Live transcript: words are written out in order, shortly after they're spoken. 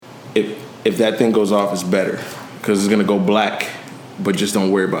if that thing goes off, it's better because it's gonna go black, but just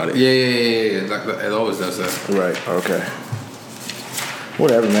don't worry about it. Yeah. Like, it always does that. Right. Okay.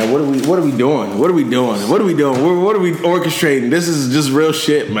 Whatever, man. What are we doing? What are we orchestrating? This is just real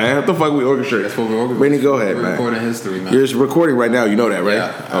shit, man. What the fuck we orchestrating? That's what we're orchestrating. Brittany, go ahead, man. Recording history, man. You're recording right now. You know that, right?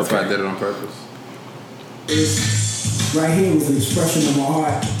 Yeah. That's why I did it on purpose. Right here was an expression of my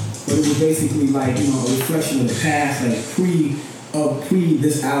heart, but it was basically like, you know, a reflection of the past, like pre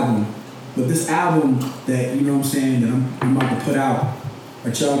this album. But this album that, you know what I'm saying, that I'm about to put out,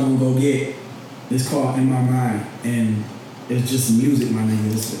 that y'all gonna go get, it's called In My Mind. And it's just music, my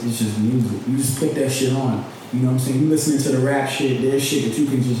nigga. It's just music. You just put that shit on. You know what I'm saying? You listening to the rap shit, there's shit that you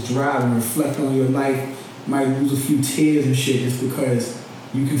can just drive and reflect on your life. Might lose a few tears and shit just because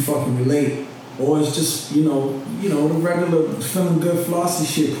you can fucking relate. Or it's just, you know, the regular feeling good flossy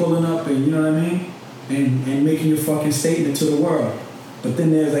shit, pulling up and, you know what I mean? And making your fucking statement to the world. But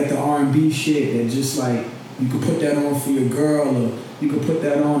then there's like the R&B shit that just like, you can put that on for your girl, or you can put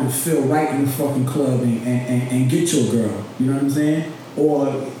that on and feel right in the fucking club and get your girl. You know what I'm saying?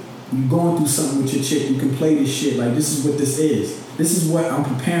 Or you going through something with your chick, you can play this shit. Like, this is what this is. This is what I'm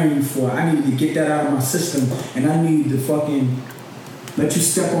preparing you for. I needed to get that out of my system, and I needed to fucking let you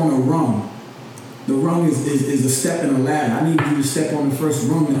step on a rung. The rung is a step in a ladder. I need you to step on the first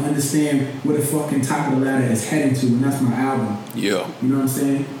rung and understand where the fucking top of the ladder is heading to, and that's my album. Yeah. You know what I'm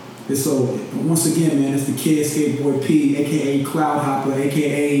saying? And so, once again, man, it's the Kid Skateboard P, a.k.a. Cloud Hopper,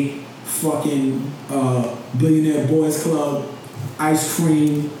 a.k.a. fucking Billionaire Boys Club, Ice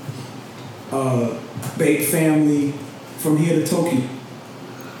Cream, Bake Family, from here to Tokyo.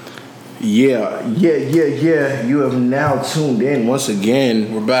 Yeah. You have now tuned in once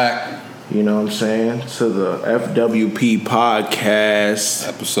again. We're back. You know what I'm saying? To the FWP podcast.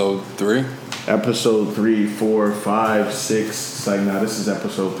 Episode 3. Episode 3, 4, 5, 6. It's like, nah, this is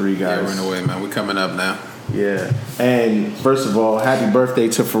episode 3, guys. Yeah, we're in the way, man. We're coming up now. Yeah. And first of all, happy birthday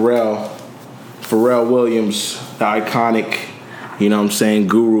to Pharrell. Pharrell Williams, the iconic, you know what I'm saying,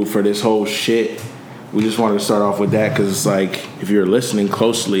 guru for this whole shit. We just wanted to start off with that because it's like, if you're listening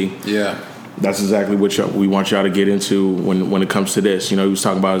closely, yeah, that's exactly what we want y'all to get into when it comes to this. You know, he was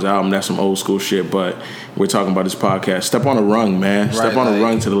talking about his album. That's some old school shit, but we're talking about this podcast. Step on a rung, man. Right, Step on a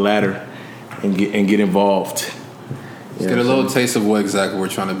rung to the ladder and get involved. Let's get a little taste of what exactly we're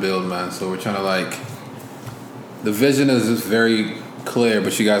trying to build, man. So we're trying to, like, the vision is just very clear,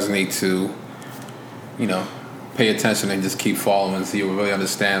 but you guys need to, you know, pay attention and just keep following so you'll really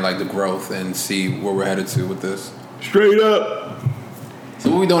understand, like, the growth and see where we're headed to with this. Straight up. So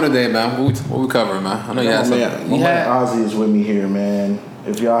what we doing today, man? What we covering, man? I know you had something. My man Ozzy is with me here, man.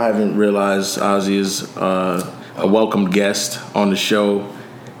 If y'all haven't realized, Ozzy is a welcomed guest on the show.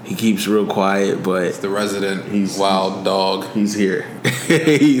 He keeps real quiet, but it's the resident wild dog. He's here.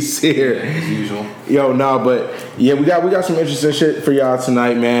 He's here as usual. Yo, no, but yeah, we got some interesting shit for y'all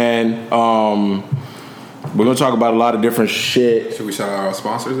tonight, man. We're gonna talk about a lot of different shit. Should we shout out our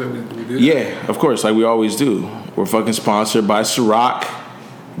sponsors that we do? Yeah, of course, like we always do. We're fucking sponsored by Ciroc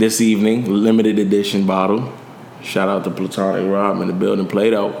this evening, limited edition bottle. Shout out to Platonic Rob in the building,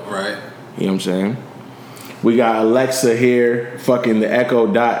 Play-Doh. Right. You know what I'm saying? We got Alexa here, fucking the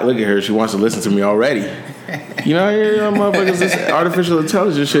Echo Dot. Look at her, she wants to listen to me already. You know, motherfuckers, this artificial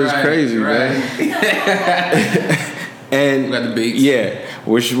intelligence shit is crazy, man. And we got the beats. Yeah,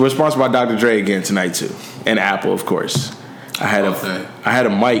 we're sponsored by Dr. Dre again tonight too, and Apple, of course. I had a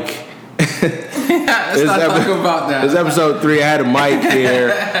mic. Let's not talk about that. This episode 3, I had a mic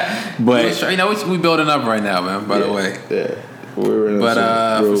here, but you know we building up right now, man. By the way, yeah.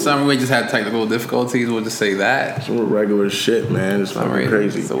 For some reason we just had technical difficulties. We'll just say that. Some regular shit, man. It's fucking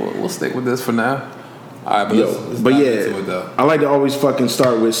crazy. So we'll stick with this for now. All right, but I like to always fucking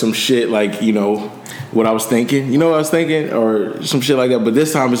start with some shit like, you know, what I was thinking. You know what I was thinking? Or some shit like that. But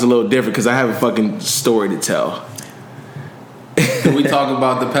this time it's a little different because I have a fucking story to tell. Can we talk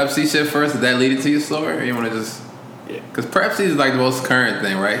about the Pepsi shit first? Did that lead into your story? Or you want to just... Because Pepsi is like the most current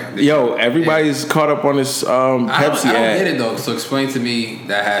thing, right? Yo, everybody's caught up on this Pepsi ad. I don't get it, though. So explain to me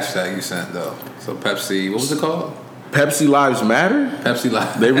that hashtag you sent, though. So Pepsi... What was it called? Pepsi Lives Matter? Pepsi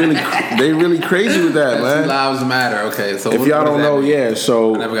Lives. They really crazy with that, Pepsi man. Pepsi Lives Matter. Okay, so if y'all don't know, yeah.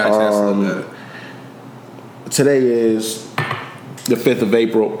 So I never got a chance to look at it. Today is the 5th of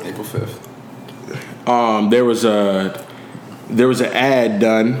April. April 5th. There was an ad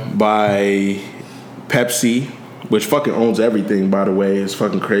done by Pepsi, which fucking owns everything, by the way. It's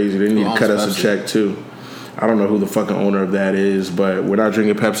fucking crazy. They need to cut us a check too. I don't know who the fucking owner of that is, but we're not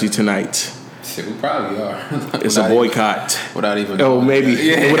drinking Pepsi tonight. Shit, we probably are. It's a boycott. Without even knowing maybe.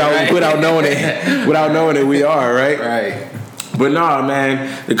 Yeah. Without knowing it. Without knowing it, we are, right? Right. But nah,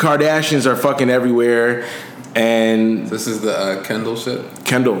 man, the Kardashians are fucking everywhere, and This is the Kendall shit.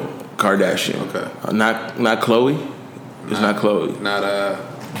 Kendall Kardashian. Okay. Not Khloe. It's not Khloe. Not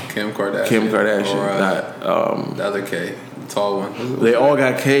Kim Kardashian. Kim Kardashian. Or, not the other K, the tall one. They all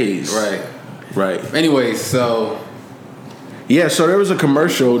got K's. Right. Anyway, so yeah, so there was a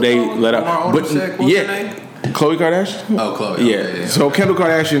commercial they let out. But chick, what's her name? Khloe Kardashian? Oh, Khloe. Yeah. So Kendall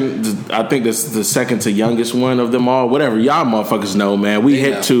Kardashian, I think that's the second to youngest one of them all. Whatever. Y'all motherfuckers know, man. We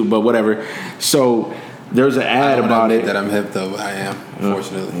hip too, but whatever. So there's an ad about it. That I'm hip though, but I am,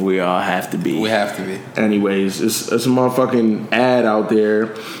 unfortunately. We all have to be. We have to be. Anyways, it's a motherfucking ad out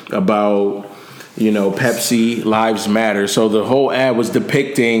there about, Pepsi Lives Matter. So the whole ad was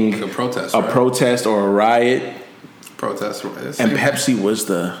depicting like a protest or a riot. Protest, right? And Pepsi was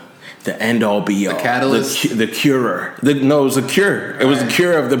the end all be all. The catalyst? The curer. It was a cure. It was the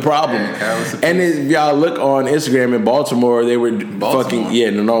cure of the problem. Yeah, and if y'all look on Instagram in Baltimore, they were fucking... Yeah,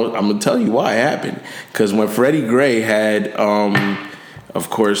 no, I'm going to tell you why it happened. Because when Freddie Gray had, of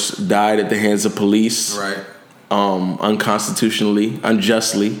course, died at the hands of police. Right. Unconstitutionally,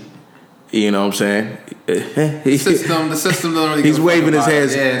 unjustly. You know what I'm saying? The system don't really He's waving his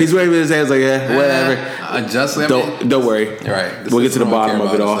hands. Yeah. He's waving his hands like, whatever. Unjustly? Don't worry. Right. We'll get to the bottom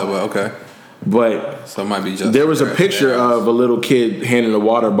of it all. Okay. But so it might be just. There was a picture of a little kid handing a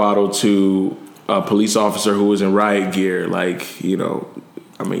water bottle to a police officer who was in riot gear. Like, you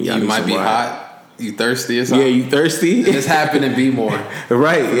might be hot. You thirsty or something? Yeah, you thirsty? This happened in B-more.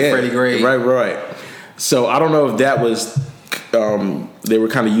 Right, yeah. Freddie Gray. Right. So I don't know if that was... they were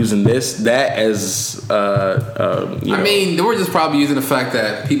kind of using that as I mean, they were just probably using the fact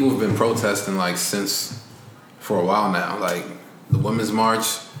that people have been protesting since for a while now, like the Women's March,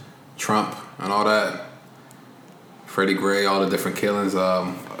 Trump, and all that. Freddie Gray, all the different killings,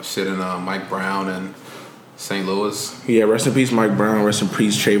 shit in Mike Brown and St. Louis. Yeah, rest in peace, Mike Brown. Rest in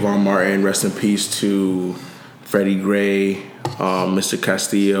peace, Trayvon Martin. Rest in peace to Freddie Gray, Mr.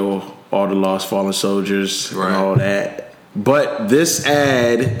 Castillo, all the lost fallen soldiers, and all that. But this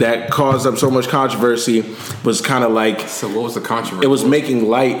ad that caused up so much controversy was kind of like... So what was the controversy? It was making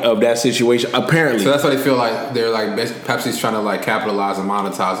light of that situation, apparently. So that's why they feel like they're Pepsi's trying to capitalize and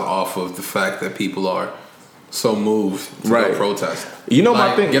monetize off of the fact that people are so moved to go protest.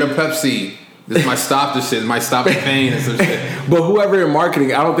 My thing... Get a Pepsi. This might stop this shit. It might stop the pain and some shit. But whoever in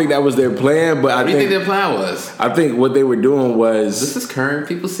marketing, I don't think that was their plan. But what do you think their plan was? I think what they were doing was... This is current.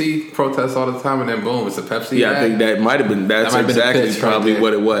 People see protests all the time, and then boom, it's a Pepsi. Yeah, I think that might have been... That's exactly probably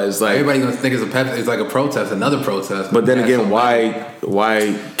what it was. Like, everybody gonna think it's a Pepsi. It's like a protest, another protest. But then again,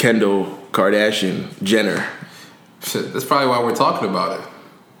 why Kendall Kardashian Jenner? Shit, that's probably why we're talking about it.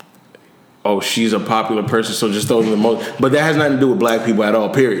 Oh, she's a popular person, so just throw them the most. But that has nothing to do with black people at all,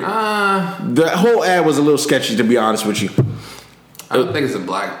 period. The whole ad was a little sketchy, to be honest with you. I don't think it's a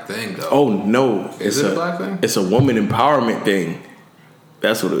black thing, though. Oh, no. Is it a black thing? It's a woman empowerment thing.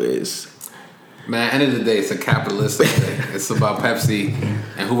 That's what it is. Man, end of the day, it's a capitalistic thing. It's about Pepsi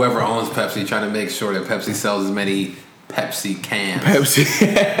and whoever owns Pepsi trying to make sure that Pepsi sells as many Pepsi cans.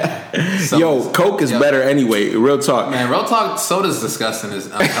 Yo, Coke is better anyway. Real talk. Man, real talk, soda's disgusting. It's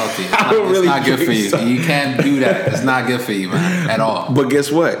unhealthy. It's not good for you. So. You can't do that. It's not good for you, man, at all. But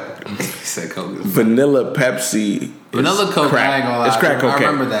guess what? Said Coke. Vanilla Pepsi. Vanilla Coke, I ain't gonna lie. It's crack cocaine.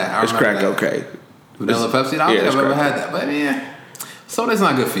 I remember that. It's crack cocaine. Vanilla Pepsi? I don't think I've ever had that. But yeah, soda's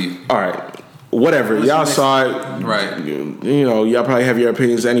not good for you. All right. Whatever. Y'all saw it. Right. Y'all probably have your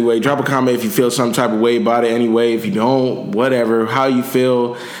opinions anyway. Drop a comment if you feel some type of way about it anyway. If you don't, whatever. How you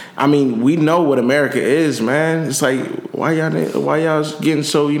feel. I mean, we know what America is, man. It's like, why y'all getting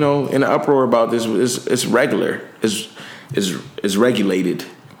so, in an uproar about this? It's regular. It's regulated.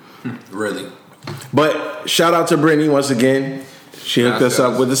 Really. But shout out to Brittany once again. She hooked us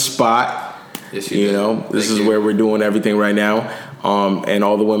up with a spot. Yes, she did. This is where we're doing everything right now. And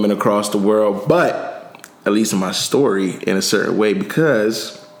all the women across the world, but at least in my story in a certain way,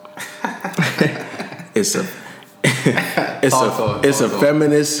 because it's a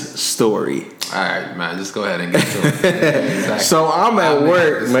feminist story. All right, man, just go ahead and get to it. Exactly. So I'm at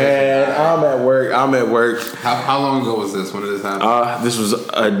work, man. I'm at work. How long ago was this? When did this happen? This was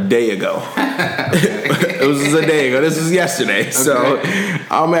a day ago. It was a day ago. This was yesterday. Okay. So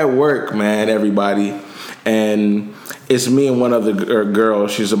I'm at work, man, everybody. And it's me and one other girl.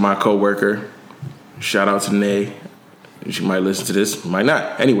 She's my coworker. Shout out to Nay. She might listen to this, might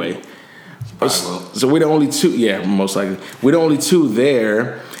not. Anyway, so we're the only two. Yeah, most likely we're the only two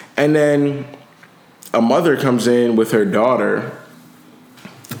there. And then a mother comes in with her daughter,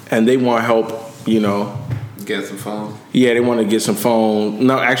 and they want help. Get some phone. Yeah, they want to get some phone.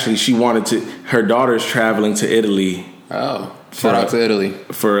 No, actually, she wanted to. Her daughter's traveling to Italy. Oh. Shout out to Italy.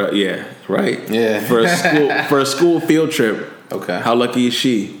 Right. For a school field trip. Okay. How lucky is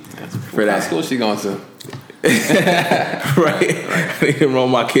she for that? What school is she going to? Right. I didn't enroll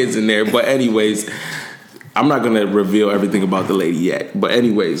my kids in there. But anyways, I'm not going to reveal everything about the lady yet. But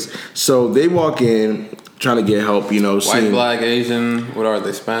anyways, so they walk in trying to get help, White, black, Asian, what are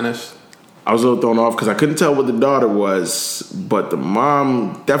they, Spanish? I was a little thrown off because I couldn't tell what the daughter was, but the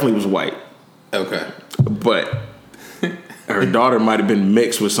mom definitely was white. Okay. But her daughter might have been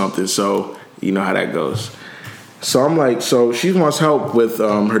mixed with something, so you know how that goes. So I'm like, so she wants help with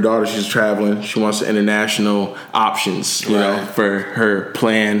her daughter. She's traveling. She wants international options, you know, for her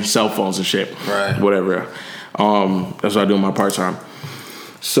plan, cell phones and shit. Right. Whatever. That's what I do in my part-time.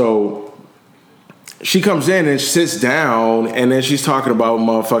 So she comes in and sits down, and then she's talking about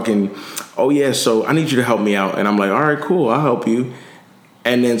motherfucking, oh yeah, so I need you to help me out. And I'm like, all right, cool, I'll help you.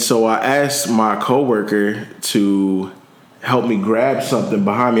 And then so I asked my coworker to help me grab something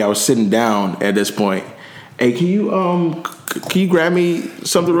behind me. I was sitting down at this point. Hey, can you grab me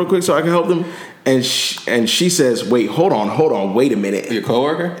something real quick so I can help them? And she says, wait, hold on, wait a minute. Your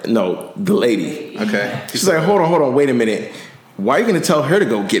coworker? No, the lady. Okay. She's like, hold on, wait a minute. Why are you going to tell her to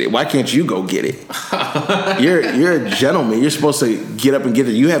go get it? Why can't you go get it? You're a gentleman. You're supposed to get up and get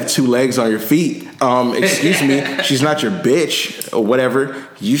it. You have 2 legs on your feet. Excuse me. She's not your bitch or whatever.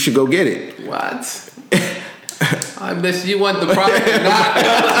 You should go get it. What? I miss you want the product or not. What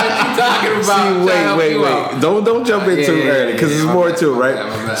you talking about? See, wait. Don't jump in too early because there's more to it,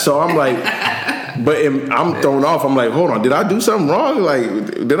 right? So I'm like, I'm thrown off. I'm like, hold on, did I do something wrong?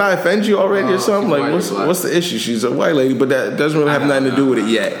 Like, did I offend you already or something? Like, what's the issue? She's a white lady, but that doesn't really have nothing to do with it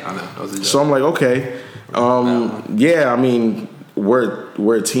yet. I know. So I'm like, okay, yeah. I mean,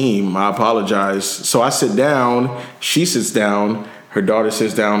 we're a team. I apologize. So I sit down. She sits down. Her daughter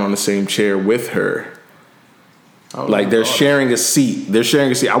sits down on the same chair with her. Oh, like they're sharing a seat.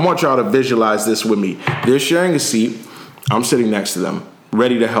 I want y'all to visualize this with me. They're sharing a seat. I'm sitting next to them,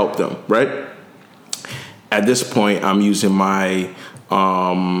 ready to help them, right? At this point, I'm using my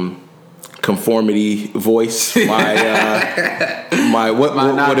conformity voice, my what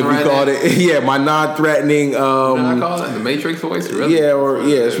have you called it? Yeah, my non-threatening. What did I call it? The Matrix voice, really? Yeah,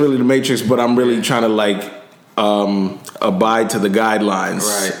 it's really the Matrix, but I'm really trying to like abide to the guidelines.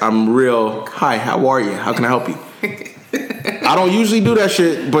 Right. I'm real. Hi, how are you? How can I help you? I don't usually do that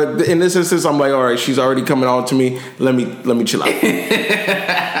shit, but in this instance, I'm like, all right, she's already coming on to me. Let me chill out.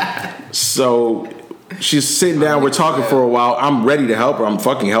 So she's sitting down. We're talking for a while. I'm ready to help her. I'm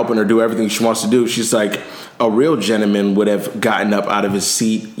fucking helping her do everything she wants to do. She's like, a real gentleman would have gotten up out of his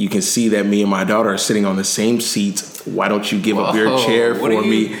seat. You can see that me and my daughter are sitting on the same seat. Why don't you give up your chair for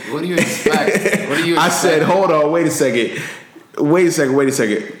me? What do you expect? I said, hold on, wait a second.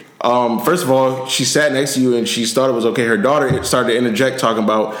 First of all, she sat next to you and she thought it was okay. Her daughter started to interject talking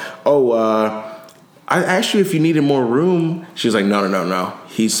about, I asked you if you needed more room. She was like, no.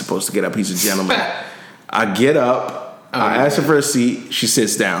 He's supposed to get up. He's a gentleman. I get up. I ask her for a seat. She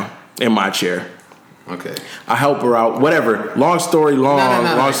sits down in my chair. Okay. I help her out. Whatever. Long story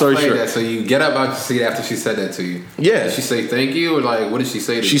long story short. That. So you get up out your seat after she said that to you. Yeah. Did she say thank you or like what did she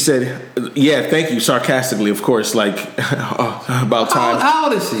say to you? She said, yeah, thank you, sarcastically, of course, like about time. How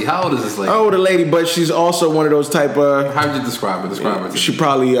old is she? How old is this lady? Older lady, but she's also one of those type of. How would you describe her? She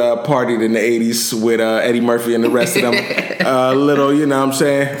probably partied in the 80s with Eddie Murphy and the rest of them. Little, you know what I'm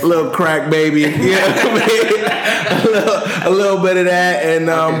saying? A little crack baby. Yeah, a little bit of that, and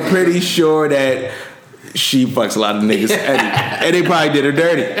I'm pretty sure that she fucks a lot of niggas, and they probably did her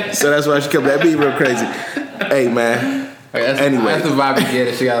dirty. So that's why she kept that beat real crazy. Hey, man. Anyway, that's the vibe you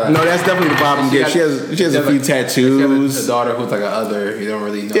get. She got no, that's definitely the vibe you get. She has a few tattoos. She has a daughter who's like an other. You don't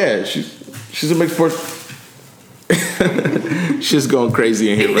really know. Yeah, she's a mixed portion. She's going crazy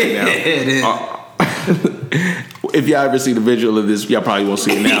in here right now. It is. If y'all ever see the visual of this, y'all probably won't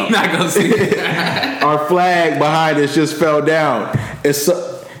see it now. You're not gonna see it. Our flag behind us just fell down.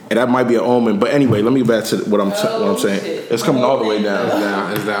 And that might be an omen. But anyway, let me get back to what I'm saying. Shit. It's coming all the way down.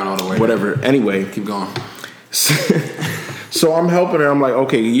 It's down all the way. Whatever. Down. Anyway. Keep going. So I'm helping her. I'm like,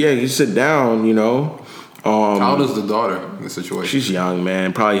 okay, yeah, you sit down, you know. How old is the daughter in the situation? She's young,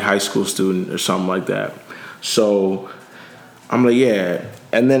 man. Probably high school student or something like that. So I'm like, yeah.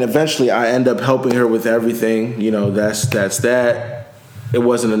 And then eventually I end up helping her with everything. You know, that's that. It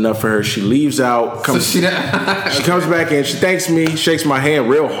wasn't enough for her. She leaves out. She comes back in. She thanks me. Shakes my hand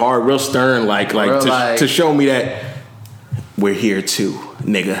real hard, real stern, to show me that we're here too,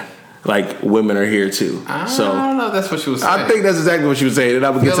 nigga. Like women are here too. I don't know if that's what she was saying. I think that's exactly what she was saying, and I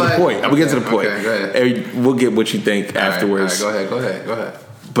would get to the point. Okay, go ahead. We'll get what you think afterwards. All right, go ahead.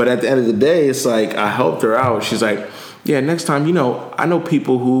 But at the end of the day, it's like I helped her out. She's like, next time, I know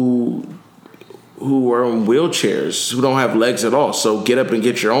people who are in wheelchairs, who don't have legs at all. So get up and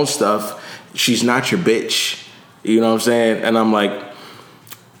get your own stuff. She's not your bitch. You know what I'm saying? And I'm like,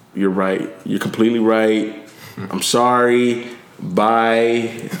 you're right. You're completely right. I'm sorry.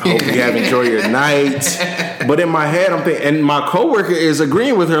 Bye. I hope you have enjoyed your night. But in my head, I'm thinking, and my coworker is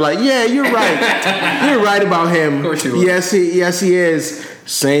agreeing with her, like, yeah, you're right. You're right about him. Of course you are. Yes, he is.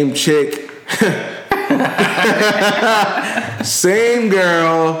 Same chick. Same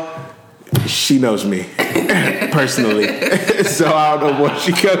girl. She knows me personally, so I don't know why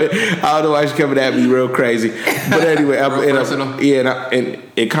she coming at me real crazy. But anyway, and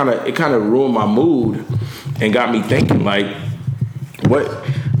it kind of ruined my mood and got me thinking, like, what?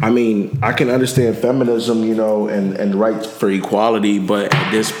 I mean, I can understand feminism, and the right for equality, but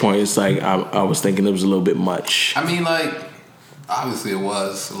at this point, it's like I was thinking it was a little bit much. I mean, like, obviously it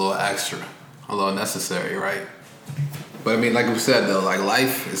was a little extra, a little necessary, right? But I mean, like we said though, like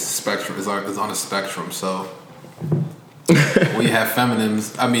life is a spectrum. Is on a spectrum. So when you have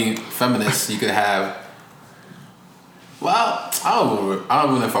feminists, you could have. Well, I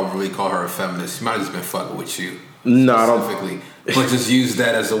don't know if I would really call her a feminist. She might have just been fucking with you. No, specifically, but just use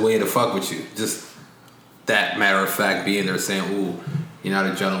that as a way to fuck with you. Just that matter of fact, being there saying, "Ooh, you're not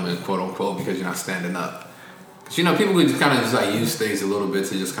a gentleman," quote unquote, because you're not standing up. Because people could just kind of just like use things a little bit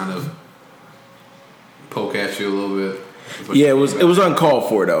to just kind of poke at you a little bit. Yeah, it was uncalled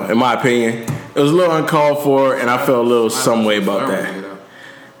for though, in my opinion. It was a little uncalled for, and I felt a little some way about that.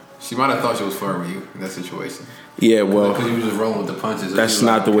 She might have thought she was flirting with you in that situation. Yeah, well, because you were just rolling with the punches. That's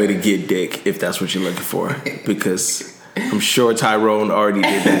not the way to get dick, if that's what you're looking for. Because I'm sure Tyrone already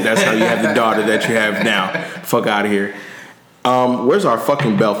did that. That's how you have the daughter that you have now. Fuck out of here. Where's our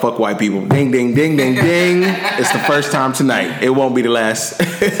fucking bell? Fuck white people. Ding, ding, ding, ding, ding. It's the first time tonight. It won't be the last. So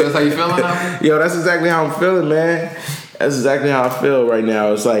that's how you feeling now? Yo, that's exactly how I'm feeling, man. That's exactly how I feel right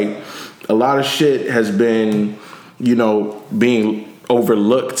now. It's like a lot of shit has been, being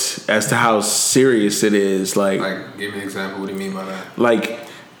overlooked as to how serious it is. Like, give me an example. What do you mean by that? Like,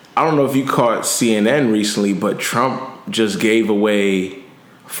 I don't know if you caught CNN recently, but Trump just gave away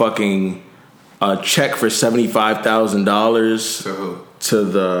fucking a check for $75,000 to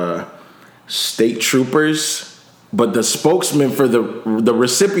the state troopers. But the spokesman for the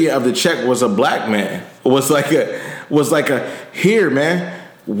recipient of the check was a black man. Was like a here, man.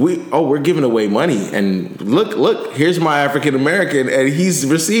 We're giving away money, and look, here's my African American, and he's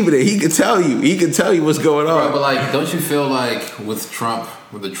receiving it. He can tell you what's going on. Right, but like, don't you feel like with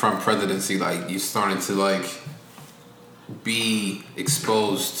the Trump presidency, like you starting to like be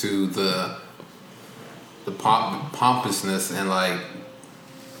exposed to the pompousness and like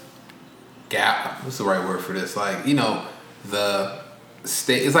what's the right word for this? Like, the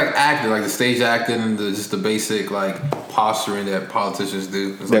stage. It's like acting, like the stage acting and just the basic like posturing that politicians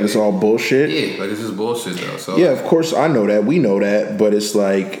do. It's all bullshit. Yeah, like it's just bullshit though. So yeah, of course I know that. We know that, but it's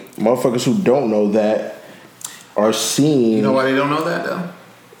like motherfuckers who don't know that are seeing. You know why they don't know that though?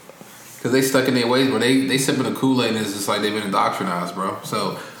 Because they stuck in their ways, bro. They sipping the Kool-Aid, and it's just like they've been indoctrinized, bro.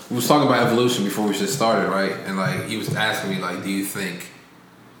 So we was talking about evolution before we just started, right? And like he was asking me, like, do you think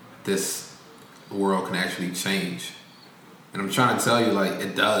this world can actually change? And I'm trying to tell you, like,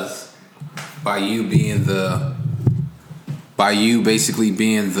 it does. By you basically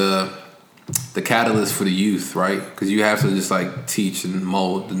being the catalyst for the youth, right? Because you have to just like teach and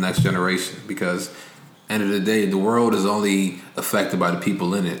mold the next generation. Because end of the day, the world is only affected by the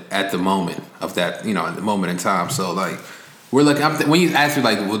people in it at the moment of that, at the moment in time. So like, we're like, when you ask me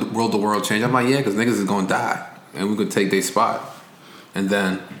like, will the world change? I'm like, yeah, because niggas is gonna die, and we could take their spot, and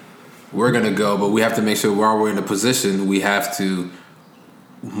then we're gonna go. But we have to make sure while we're in a position, we have to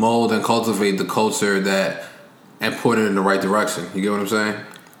mold and cultivate the culture and put it in the right direction. You get what I'm saying?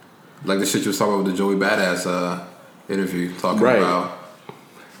 Like the shit you was talking about with the Joey Badass interview, talking about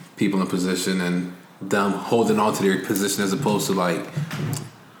people in position and them holding on to their position as opposed to like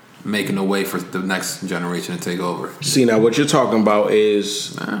making a way for the next generation to take over. See, now what you're talking about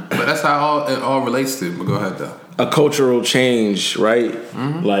is, but that's how it all relates to. But go ahead though. A cultural change, right?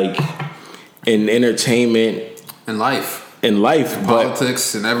 Mm-hmm. Like in entertainment, in life,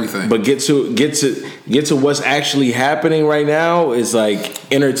 politics, and everything. But get to what's actually happening right now is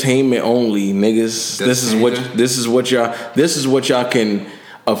like entertainment only, niggas. This is what y'all can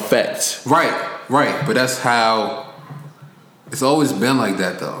affect. Right. But that's how it's always been like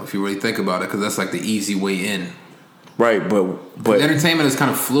that, though. If you really think about it, because that's like the easy way in. Right, but entertainment is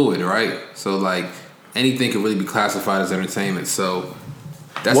kind of fluid, right? So like anything can really be classified as entertainment. So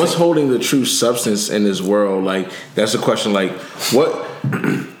what's holding the true substance in this world? Like that's the question. Like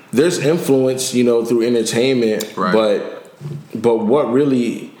there's influence, you know, through entertainment, right. but what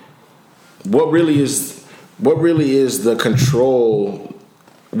really is the control?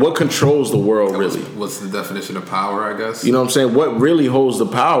 What controls the world, really? What's the definition of power, I guess? You know what I'm saying? What really holds the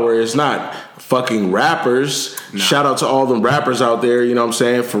power is not fucking rappers. No. Shout out to all them rappers out there, you know what I'm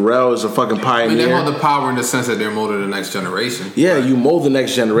saying? Pharrell is a fucking pioneer. I mean, they hold the power in the sense that they're molding the next generation. Yeah, right? You mold the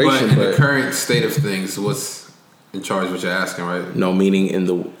next generation. But in the current state of things, what's in charge of what you're asking, right? No, meaning in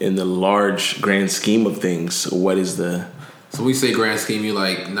the large grand scheme of things, what is the... So when we say grand scheme, you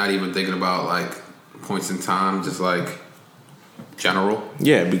like not even thinking about like points in time, just like... general?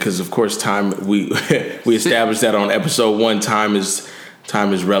 Yeah, because of course time we established that on episode 1. Time is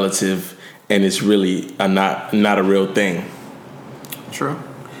relative, and it's really not a real thing. True.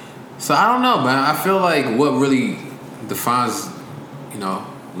 So I don't know, man. I feel like what really defines, you know,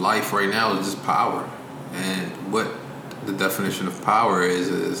 life right now is just power, and what the definition of power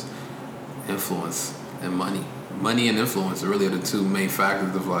is influence and money. Money and influence are really the two main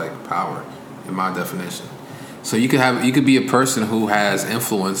factors of like power, in my definition. So you could be a person who has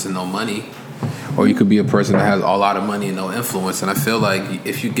influence and no money, or you could be a person that has a lot of money and no influence. And I feel like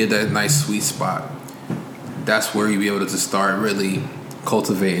if you get that nice sweet spot, that's where you'll be able to start really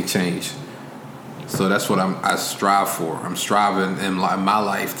cultivating change. So that's what I strive for. I'm striving in my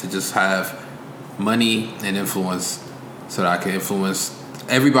life to just have money and influence, so that I can influence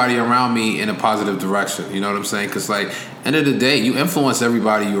everybody around me in a positive direction. You know what I'm saying? Because like end of the day, you influence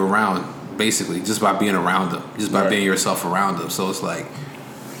everybody you're around. Basically, just by being around them, just by being yourself around them. So it's like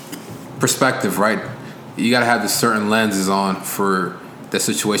perspective, right? You gotta have the certain lenses on for that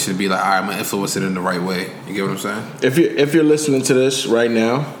situation to be like, all right, I'm gonna influence it in the right way. You get what I'm saying? If you're listening to this right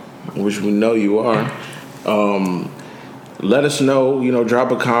now, which we know you are, let us know. You know, drop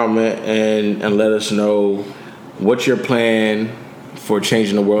a comment and let us know what's your plan for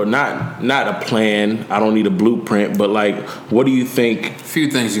changing the world. Not a plan. I don't need a blueprint, but like, what do you think? A few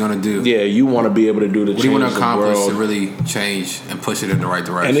things you're gonna do. Yeah, you want to be able to do to change the world. What do you want to accomplish to really change and push it in the right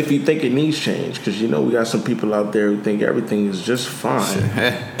direction? And if you think it needs change, because you know we got some people out there who think everything is just fine.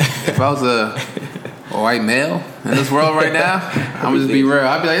 If I was a white male in this world right now, I'm gonna just be real.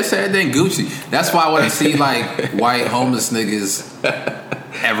 I'd be like, it's everything Gucci. That's why when I see like white homeless niggas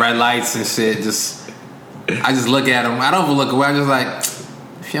at red lights and shit, I just look at them. I don't even look away. I'm just like,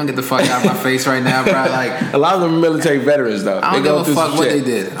 if you don't get the fuck out of my face right now, bro. Like, a lot of them are military veterans, though. I don't give a fuck what they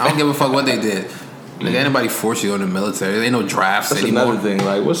did. I don't give a fuck what they did. Like, anybody force you to go in the military. There ain't no drafts That's anymore. Another thing,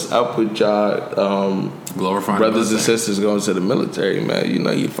 like, what's up with y'all glorifying brothers and sisters going to the military, man? You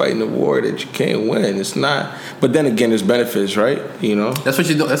know, you're fighting a war that you can't win. It's not. But then again, there's benefits, right? You know? That's what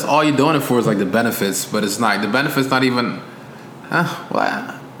you do. That's all you're doing it for is, like, the benefits. But it's not. The benefits not even...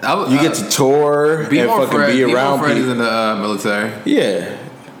 what? You get to tour and fucking be around people in the military. Yeah.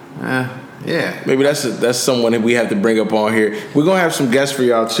 Yeah. Maybe that's someone that we have to bring up on here. We're gonna have some guests for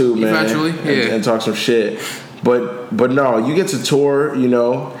y'all too, man. Eventually, and talk some shit. But no, you get to tour, you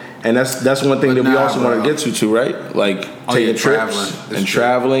know, and that's one thing that we also want to get to too, right? Like taking trips and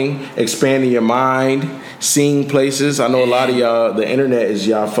traveling, expanding your mind, seeing places. I know a lot of y'all. The internet is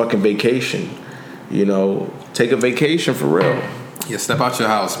y'all fucking vacation. You know, take a vacation for real. Yeah, step out your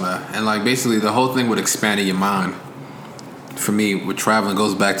house, man. And like basically the whole thing with expanding your mind, for me, with traveling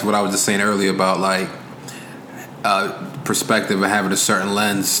goes back to what I was just saying earlier about like perspective and having a certain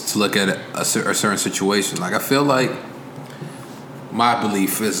lens to look at a certain situation. Like I feel like my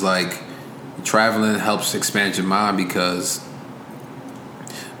belief is like traveling helps expand your mind because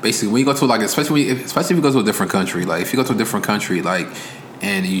basically when you go to like especially if you go to a different country, like if you go to a different country like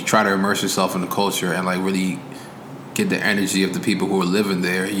and you try to immerse yourself in the culture and like really get the energy of the people who are living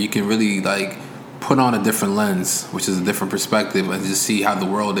there, you can really like put on a different lens, which is a different perspective, and just see how the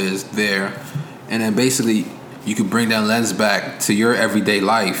world is there. And then basically you can bring that lens back to your everyday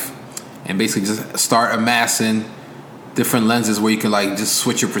life and basically just start amassing different lenses where you can like just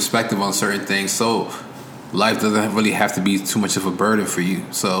switch your perspective on certain things, so life doesn't really have to be too much of a burden for you.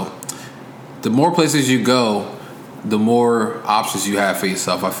 So the more places you go, the more options you have for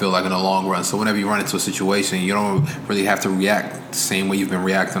yourself, I feel like, in the long run. So whenever you run into a situation, you don't really have to react the same way you've been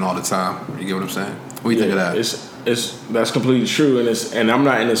reacting all the time. You get what I'm saying? What do you think of that? That's completely true, and I'm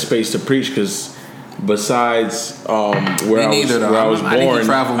not in a space to preach because besides where I was born,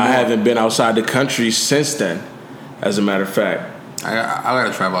 I haven't been outside the country since then. As a matter of fact, I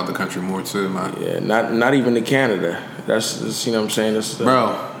gotta travel out the country more too, man. Yeah, not even to Canada. That's you know what I'm saying.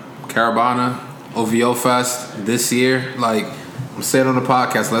 Bro, Caravana, OVO Fest this year. Like I'm saying on the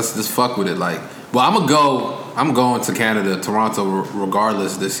podcast, let's just fuck with it. Like, well, I'm going to Canada, Toronto,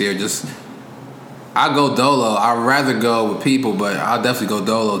 regardless this year. Just I go dolo. I'd rather go with people, but I'll definitely go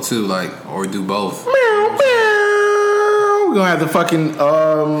dolo too, like, or do both. Meow, meow. We're gonna have to fucking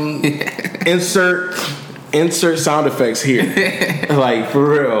insert sound effects here. Like, for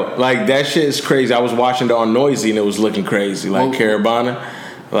real. Like, that shit is crazy. I was watching it on Noisy and it was looking crazy. Like, Caravana.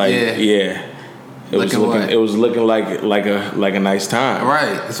 Like, yeah. It was looking like a nice time.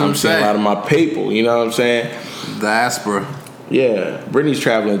 Right. That's what I'm seeing saying. a lot of my people, you know what I'm saying? Diaspora. Yeah. Brittany's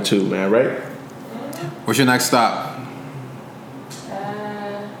traveling too, man, right? What's your next stop?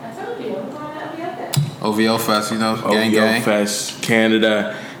 I told you, I'm going to OVO Fest. OVO Fest, you know, gang. OVO Fest,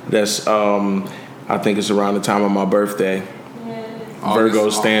 Canada. That's I think it's around the time of my birthday. Yeah. Virgo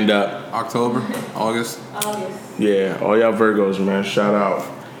stand up. October, August. Yeah, all y'all Virgos, man. Shout out.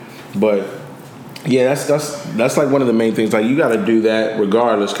 But yeah, that's like one of the main things. Like, you got to do that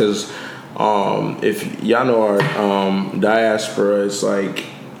regardless, because if y'all know our diaspora, it's like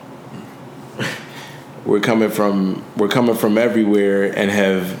we're coming from everywhere and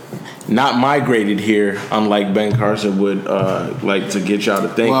have not migrated here, unlike Ben Carson would like to get y'all to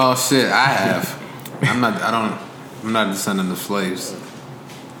think. Well, shit, I have. I'm not a descendant of slaves,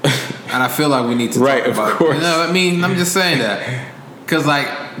 and I feel like we need to right, talk about of course. You know, I mean, I'm just saying that because like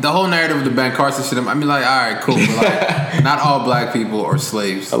the whole narrative of the Ben Carson shit. I mean, like, all right, cool, but like, not all black people are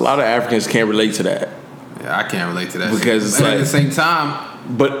slaves. A lot of Africans can't relate to that. Yeah, I can't relate to that because shit. It's like, like, at the same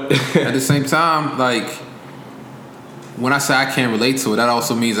time, but at the same time, like, when I say I can't relate to it, that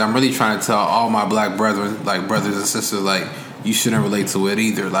also means I'm really trying to tell all my black brethren, like brothers and sisters, like, you shouldn't relate to it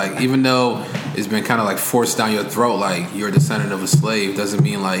either. Like, even though it's been kind of like forced down your throat, like you're a descendant of a slave, doesn't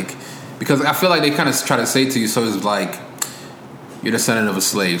mean like, because I feel like they kind of try to say to you, so it's like you're a descendant of a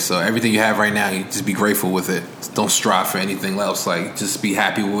slave, so everything you have right now, you just be grateful with it. Don't strive for anything else. Like, just be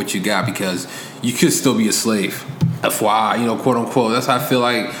happy with what you got, because you could still be a slave. FYI, you know, quote unquote. That's how I feel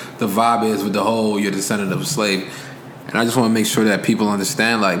like the vibe is with the whole you're a descendant of a slave. And I just want to make sure that people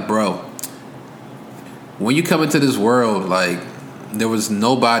understand, like, bro, when you come into this world, like, there was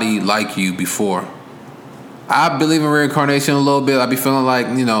nobody like you before. I believe in reincarnation a little bit. I be feeling like,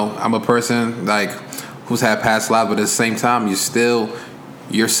 you know, I'm a person, like, who's had past lives, but at the same time, you're still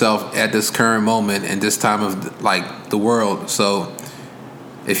yourself at this current moment and this time of, like, the world. So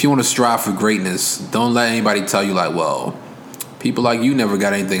if you want to strive for greatness, don't let anybody tell you, like, well, people like you never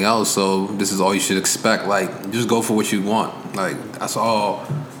got anything else, so this is all you should expect. Like, just go for what you want. Like, that's all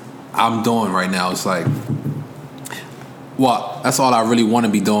I'm doing right now. It's like, well, that's all I really want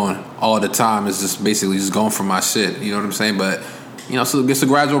to be doing all the time, is just basically just going for my shit. You know what I'm saying? But, you know, so it's a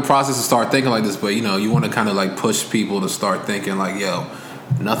gradual process to start thinking like this. But, you know, you want to kind of like push people to start thinking like, yo,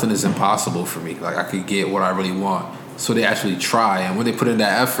 nothing is impossible for me. Like, I could get what I really want. So they actually try. And when they put in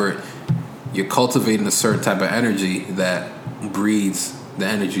that effort, you're cultivating a certain type of energy that breeds the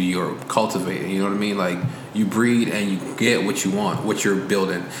energy you're cultivating. You know what I mean? Like, you breed and you get what you want, what you're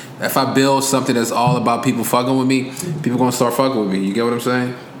building. If I build something that's all about people fucking with me, people gonna start fucking with me. You get what I'm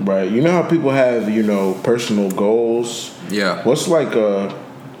saying? Right. You know how people have, you know, personal goals? Yeah. What's like an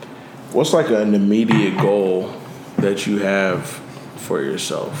immediate goal that you have for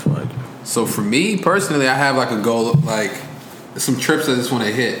yourself? Like, so for me personally, I have like a goal, like some trips I just want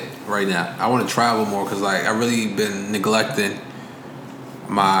to hit right now. I want to travel more because like I really been neglecting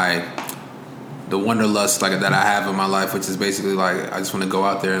the wanderlust like that I have in my life, which is basically like I just want to go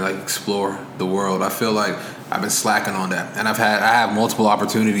out there and like explore the world. I feel like I've been slacking on that, and I have multiple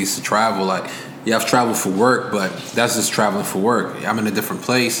opportunities to travel. Like, yeah, I've traveled for work, but that's just traveling for work. I'm in a different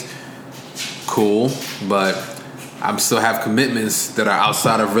place, cool, but I still have commitments that are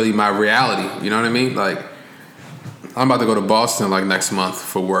outside of really my reality. You know what I mean? Like, I'm about to go to Boston like next month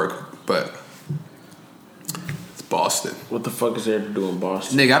for work, but Boston. What the fuck is there to do in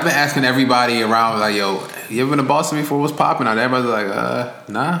Boston? Nigga, I've been asking everybody around, like, yo, you ever been to Boston before? What's popping out there? Everybody's like,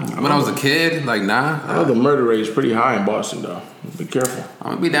 nah. When I was a kid, like, nah. I know the murder rate is pretty high in Boston, though. Be careful. I'm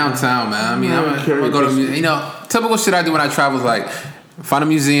gonna be downtown, man. I mean, I'm gonna go to, you know, typical shit I do when I travel is like, find a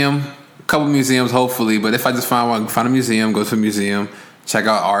museum, a couple museums, hopefully, but if I just find one, find a museum, go to a museum, check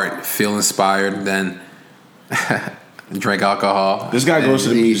out art, feel inspired, then drink alcohol. This guy goes to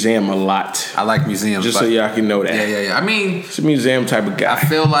the museum a lot. I like museums. Just so y'all can know that. Yeah. I mean, it's a museum type of guy. I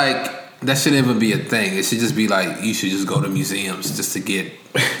feel like that shouldn't even be a thing. It should just be like, you should just go to museums just to get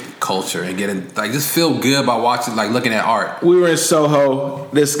culture and get in, like, just feel good by watching, like, looking at art. We were in Soho.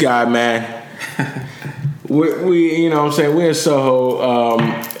 This guy, man. we you know what I'm saying, we're in Soho.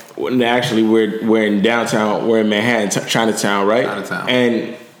 Actually, we're in downtown. We're in Manhattan, Chinatown, right? Chinatown.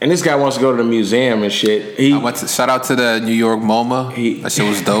 And And this guy wants to go to the museum and shit. Shout out to the New York MoMA. That shit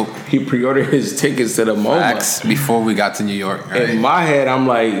was dope. He pre-ordered his tickets to the MoMA. Facts, before we got to New York. Right? In my head, I'm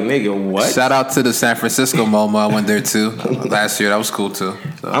like, nigga, what? Shout out to the San Francisco MoMA. I went there too last year. That was cool too.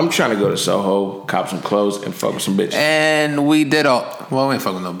 So. I'm trying to go to Soho, cop some clothes, and fuck with some bitches. And we did all. Well, we ain't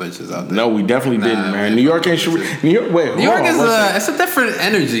fucking no bitches out there. No, we definitely didn't, man. New York ain't. New York is it's a different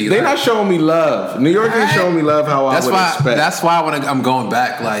energy. They're not showing me love. New York ain't showing me love how I would expect. That's why I'm going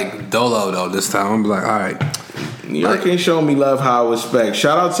back like Dolo though this time. I'm like, all right. New York ain't showing me love how I would expect.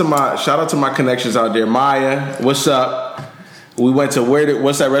 Shout out to my connections out there. Maya, what's up? We went to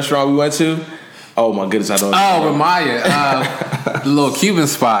what's that restaurant we went to? Oh my goodness, I don't know. Oh, with Maya, the little Cuban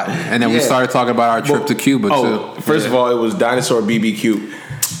spot, and then we started talking about our trip to Cuba too. First of all, it was Dinosaur BBQ.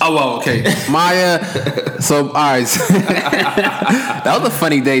 Oh, well, okay. Maya, so, all right. That was a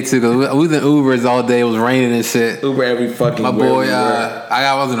funny day, too, because we was in Ubers all day. It was raining and shit. Uber every fucking My boy,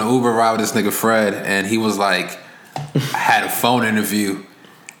 I was in an Uber ride with this nigga Fred, and he was like, had a phone interview,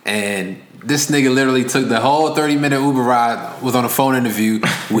 and this nigga literally took the whole 30-minute Uber ride, was on a phone interview.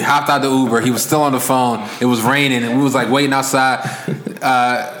 We hopped out the Uber. He was still on the phone. It was raining, and we was like waiting outside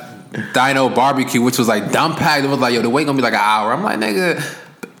Dino Barbecue, which was like dumb packed. It was like, yo, the wait gonna be like an hour. I'm like, nigga,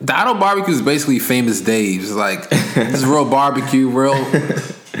 Dino Barbecue is basically Famous Dave's. Like, this is real barbecue, real,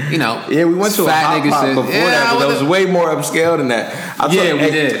 you know. Yeah, we went to a hot pot before that, but that was way more upscale than that. We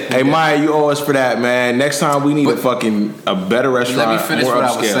did. Hey, Maya, you owe us for that, man. Next time we need a better restaurant. Let me finish more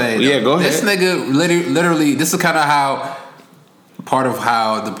what upscale. I was saying. Yeah, go ahead. This nigga literally, this is kind of how, part of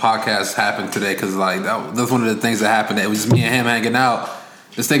how the podcast happened today, because like that's one of the things that happened. It was me and him hanging out.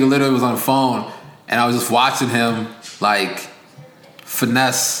 This nigga literally was on the phone, and I was just watching him like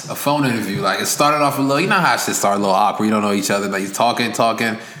finesse a phone interview. Like, it started off a little, you know how shit started a little awkward. You don't know each other. Like, he's talking,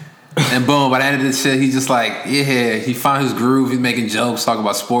 and boom, by the end of this shit, he's just like, yeah, he found his groove. He's making jokes, talking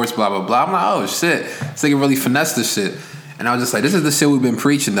about sports, blah, blah, blah. I'm like, oh, shit. This nigga really finessed this shit. And I was just like, this is the shit we've been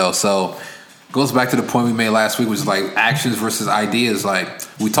preaching, though. So, goes back to the point we made last week, which is like actions versus ideas. Like,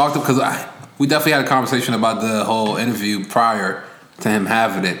 we talked, because we definitely had a conversation about the whole interview prior to him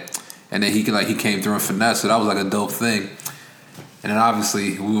having it. And then he came through and finessed it. That was like a dope thing. And then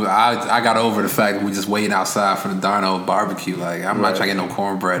obviously, I got over the fact that we just waiting outside for the Dino Barbecue. Like, I'm not trying to get no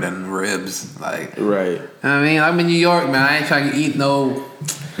cornbread and ribs. Like, right. I mean, I'm in New York, man. I ain't trying to eat no.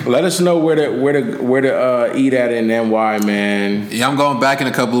 Let us know where to eat at in NY, man. Yeah, I'm going back in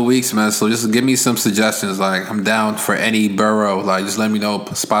a couple of weeks, man. So just give me some suggestions. Like, I'm down for any borough. Like, just let me know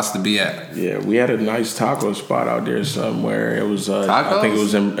spots to be at. Yeah, we had a nice taco spot out there somewhere. It was Tacos? I think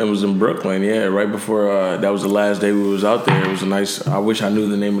it was in Brooklyn. Yeah, right before that was the last day we was out there. It was a nice. I wish I knew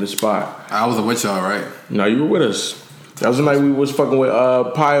the name of the spot. I wasn't with y'all, right? No, you were with us. That was the night we was fucking with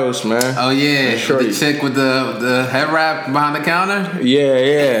Pios, man. Oh yeah, the chick with the head wrap behind the counter.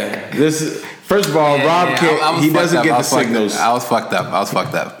 Yeah. First of all, Rob can't. He doesn't get the signals. I was fucked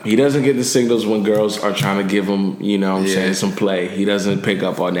up. He doesn't get the signals when girls are trying to give him, you know what I'm saying, some play. He doesn't pick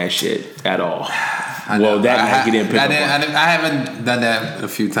up on that shit at all. Well, that night he didn't pick up on it. I haven't done that a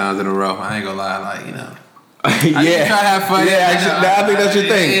few times in a row. I ain't gonna lie, like, you know. Yeah. I try to have fun. Yeah, I think that's your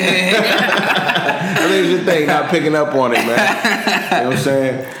thing. I think it's your thing, not picking up on it, man. You know what I'm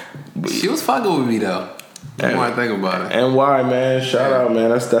saying? She was fucking with me though. The more I think about it. NY, man, shout out, man.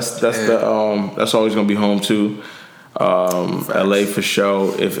 That's always gonna be home too. LA for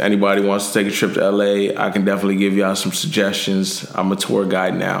sure. If anybody wants to take a trip to LA, I can definitely give y'all some suggestions. I'm a tour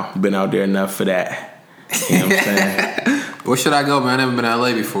guide now. Been out there enough for that. You know what I'm saying? Where should I go, man? I've never been to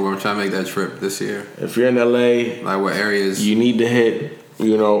LA before. I'm trying to make that trip this year. If you're in LA, like what areas? You need to hit,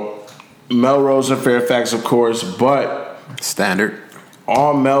 Melrose or Fairfax, of course, but standard.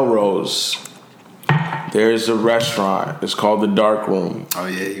 On Melrose, there's a restaurant. It's called The Dark Room. Oh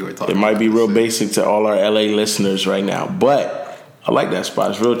yeah, you were talking. It might be real basic to all our LA listeners right now, but I like that spot.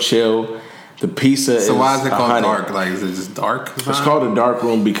 It's real chill. The pizza is. So why is it called dark? Like, is it just dark? It's called The Dark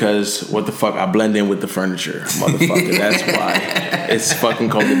Room because what the fuck? I blend in with the furniture, motherfucker. That's why it's fucking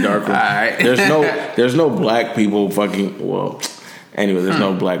called The Dark Room. All right. There's no black people fucking. Well, anyway, there's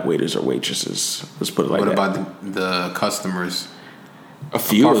no black waiters or waitresses. Let's put it like that. What about the customers? A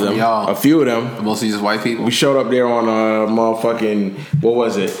few of them. A few of them. Mostly just white people. We showed up there on a motherfucking. What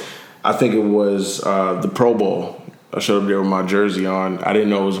was it? I think it was the Pro Bowl. I showed up there with my jersey on. I didn't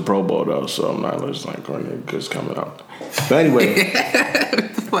know it was a Pro Bowl though, so I'm not just like, it's coming up. But anyway,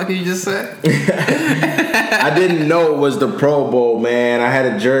 what the fuck you just said? I didn't know it was the Pro Bowl, man. I had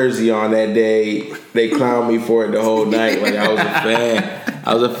a jersey on that day. They clowned me for it the whole night. Like, I was a fan.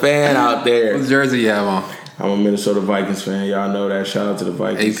 I was a fan out there. What jersey you have on? I'm a Minnesota Vikings fan. Y'all know that. Shout out to the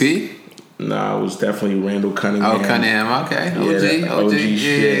Vikings. AP? Nah, it was definitely Randall Cunningham. Oh, Cunningham. Okay. OG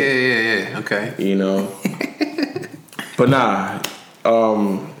shit. Yeah. Okay. You know. But nah.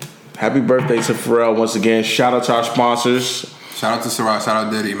 Happy birthday to Pharrell once again. Shout out to our sponsors. Shout out to Ciroc. Shout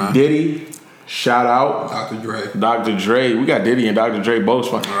out Diddy, man. Diddy. Shout out Dr. Dre. We got Diddy and Dr. Dre both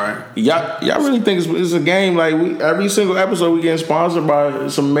sponsored. All right. Y'all really think it's a game? Like every single episode we getting sponsored by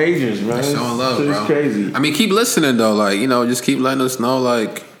some majors, man. They're showing love, bro. It's crazy. I mean, keep listening though. Like, you know, just keep letting us know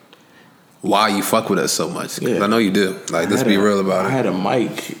like why you fuck with us so much. Because I know you do. Like, let's be real about it. I had a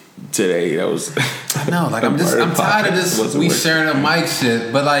mic today that was. I know. Like, I'm tired of this. We sharing a mic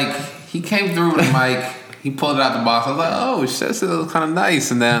shit, but like he came through with a mic. He pulled it out the box. I was like, oh shit, this is kind of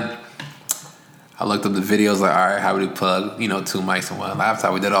nice. And then I looked up the videos, like, all right, how would we plug, you know, 2 mics and 1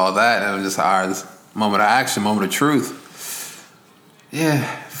 laptop? We did all that, and it was just, all right, this moment of action, moment of truth. Yeah,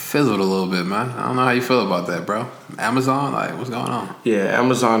 fizzled a little bit, man. I don't know how you feel about that, bro. Amazon, like, what's going on? Yeah,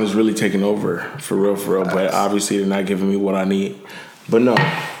 Amazon is really taking over, for real, but obviously they're not giving me what I need. But no,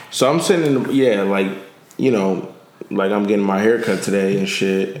 so I'm sitting, like, you know, like I'm getting my hair cut today and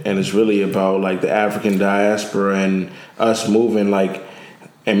shit, and it's really about, like, the African diaspora and us moving, like,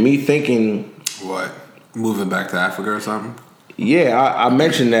 and me thinking... What? Moving back to Africa or something? Yeah, I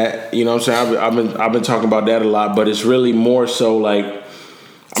mentioned that. You know what I'm saying? I've been talking about that a lot, but it's really more so like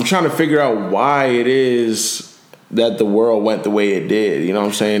I'm trying to figure out why it is that the world went the way it did. You know what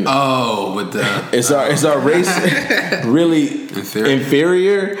I'm saying? Oh, with the is our race really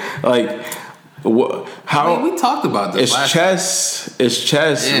inferior? Like how? I mean, we talked about this. It's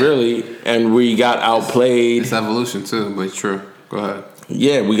chess, really, and we got outplayed. It's evolution too, but it's true. Go ahead.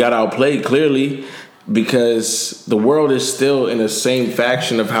 Yeah, we got outplayed clearly because the world is still in the same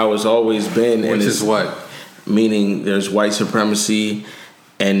faction of how it's always been. Which is what? Meaning there's white supremacy,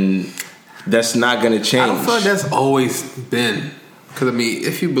 and that's not going to change. I don't feel like that's always been. Because, I mean,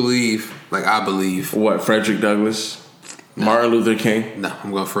 if you believe, like I believe. What, Frederick Douglass? No. Martin Luther King? No,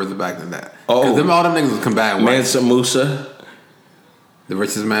 I'm going further back than that. Oh. Because all them niggas was combating white. Mansa Musa? The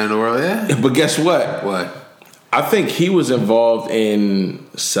richest man in the world, yeah. But guess what? What? I think he was involved in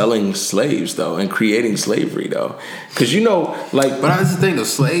selling slaves, though, and creating slavery, though. Because, you know, like... But that's the thing, though.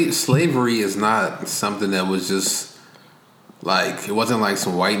 Slavery is not something that was just, like... It wasn't like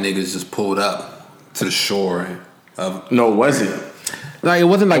some white niggas just pulled up to the shore of... No, it wasn't. Like, it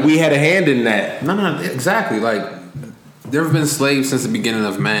wasn't like... We had a hand in that. No, exactly. Like, there have been slaves since the beginning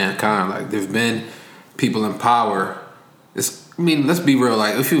of mankind. Like, there have been people in power... I mean, let's be real.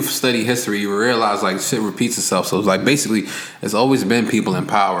 Like, if you study history, you realize like shit repeats itself. So it's like basically, it's always been people in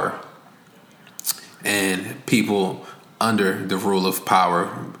power and people under the rule of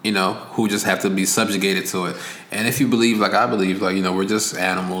power, you know, who just have to be subjugated to it. And if you believe, like I believe, like, you know, we're just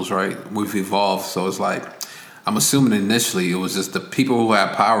animals, right? We've evolved. So it's like, I'm assuming initially it was just the people who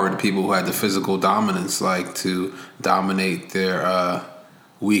had power, the people who had the physical dominance, like to dominate their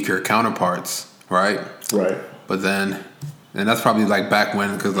weaker counterparts, right? Right. But then. And that's probably like back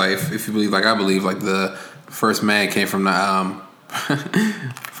when, because like if you believe, like I believe, like the first man came from the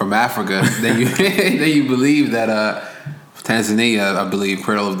from Africa. then you believe that Tanzania, I believe,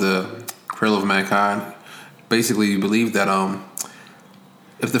 cradle of mankind. Basically, you believe that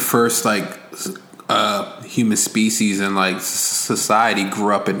if the first like human species and like society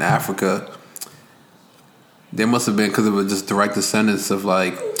grew up in Africa, there must have been, because it was just direct descendants of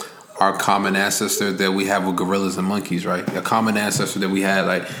like. Our common ancestor that we have with gorillas and monkeys, right? A common ancestor that we had,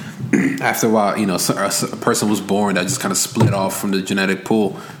 like, after a while, you know, a person was born that just kind of split off from the genetic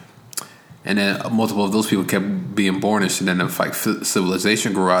pool. And then multiple of those people kept being born and shit, and then, like,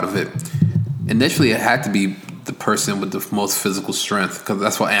 civilization grew out of it. Initially, it had to be the person with the most physical strength, because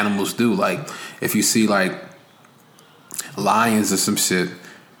that's what animals do. Like, if you see, like, lions or some shit,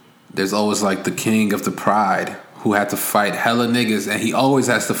 there's always, like, the king of the pride, who had to fight hella niggas, and he always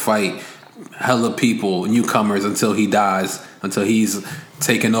has to fight hella people, newcomers, until he dies, until he's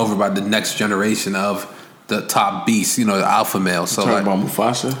taken over by the next generation of the top beast, you know, the alpha male. So talking about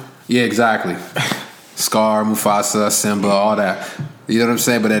Mufasa? Yeah, exactly. Scar, Mufasa, Simba, all that. You know what I'm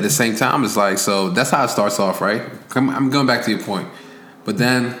saying? But at the same time, it's like, so that's how it starts off, right? I'm going back to your point. But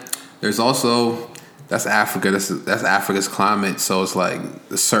then there's also, that's Africa, that's Africa's climate, so it's like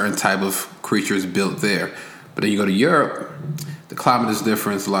a certain type of creatures built there. But then you go to Europe, the climate is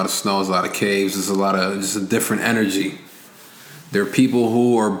different. There's a lot of snow, there's a lot of caves, there's just a different energy. There are people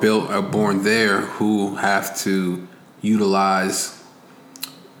who are born there who have to utilize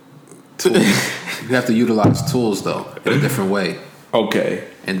tools. You have to utilize tools, though, in a different way. Okay.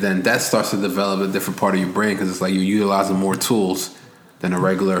 And then that starts to develop a different part of your brain, because it's like you're utilizing more tools than a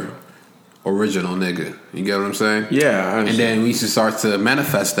regular original nigga. You get what I'm saying? Yeah, I and then we should start to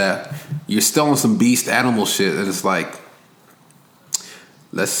manifest that. You're still on some beast animal shit, and it's like,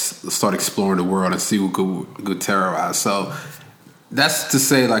 let's start exploring the world and see what could terrorize. So that's to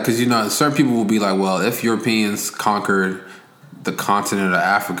say, like, because certain people will be like, well, if Europeans conquered the continent of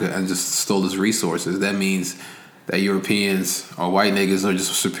Africa and just stole its resources, that means that Europeans or white niggas are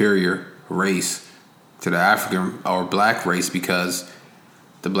just a superior race to the African or black race because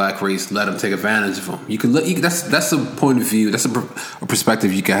the black race let them take advantage of them. That's a point of view. That's a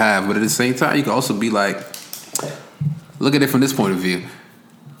perspective you can have. But at the same time, you can also be like, look at it from this point of view.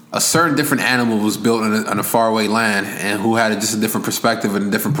 A certain different animal was built on a faraway land and who had just a different perspective and a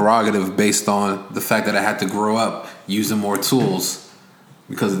different prerogative based on the fact that I had to grow up using more tools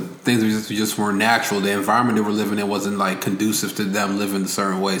because things just weren't natural. The environment they were living in wasn't like conducive to them living a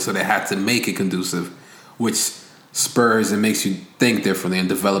certain way, so they had to make it conducive, which spurs and makes you think differently and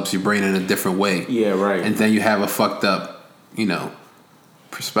develops your brain in a different way. Yeah, right. And then you have a fucked up,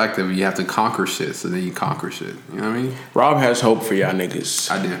 perspective. You have to conquer shit, so then you conquer shit. You know what I mean? Rob has hope for y'all niggas.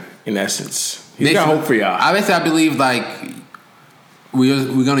 I do. In essence, he's got hope for y'all. I believe like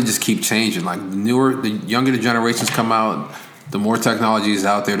we're gonna just keep changing. Like the younger the generations come out, the more technology is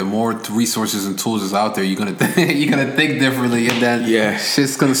out there, the more resources and tools is out there. You're gonna think differently, and then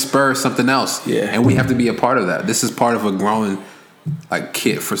shit's gonna spur something else. Yeah, and we have to be a part of that. This is part of a growing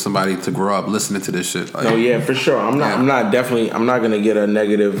kit for somebody to grow up listening to this shit. Like, no, yeah, for sure. I'm not gonna get a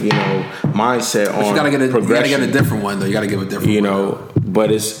negative, mindset but on. You gotta get progression. a different one though. You gotta give a different one.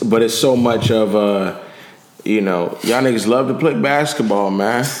 But it's so much of y'all niggas love to play basketball,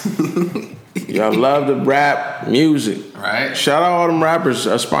 man. Y'all love to rap music. Right. Shout out all them rappers,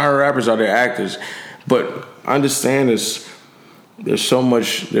 aspiring rappers out there, actors. But understand this. There's so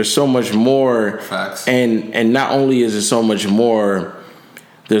much more. Facts. And not only is it so much more,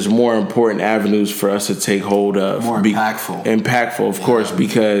 there's more important avenues for us to take hold of. More impactful. Impactful, of course,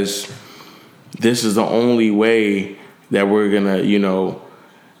 because this is the only way that we're gonna,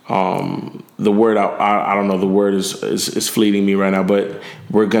 the word I don't know, the word is fleeting me right now, but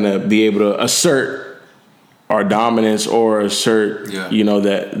we're gonna be able to assert our dominance or assert,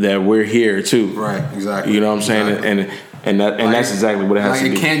 that we're here too. Right, exactly. You know what I'm saying? Exactly. And that's exactly what it has to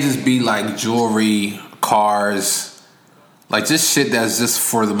be. It can't just be like jewelry, cars, like just shit that's just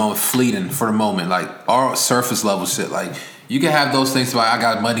for the moment, fleeting for the moment, like all surface level shit. Like you can have those things like I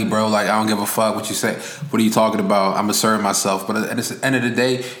got money, bro. Like I don't give a fuck what you say. What are you talking about? I'm asserting myself. But at the end of the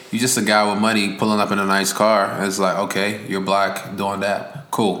day, you're just a guy with money pulling up in a nice car. And it's like, okay, you're black, doing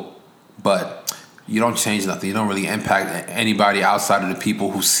that, cool, but you don't change nothing. You don't really impact anybody outside of the people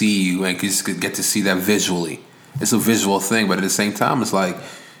who see you and just get to see that visually. It's a visual thing, but at the same time, it's like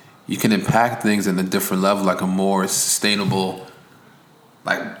you can impact things in a different level, like a more sustainable,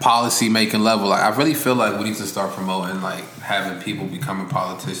 like policy making level. Like I really feel like we need to start promoting like having people becoming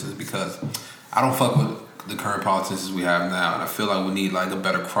politicians because I don't fuck with the current politicians we have now, and I feel like we need like a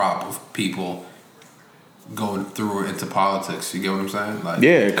better crop of people going through into politics. You get what I'm saying? Like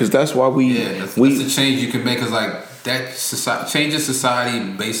because that's why that's the change you can make. Cause like that changes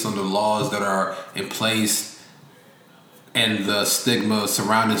society based on the laws that are in place. And the stigma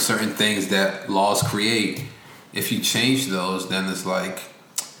surrounding certain things that laws create, if you change those, then it's like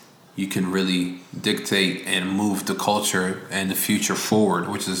you can really dictate and move the culture and the future forward,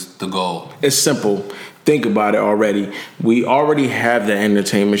 which is the goal. It's simple. Think about it already. We already have the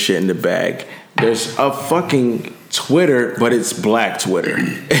entertainment shit in the bag. There's a fucking Twitter, but it's Black Twitter.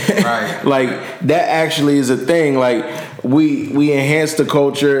 Right. Like that actually is a thing. Like we enhance the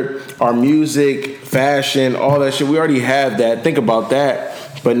culture, our music, fashion, all that shit. We already have that. Think about that.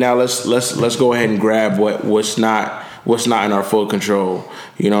 But now let's go ahead and grab what's not in our full control.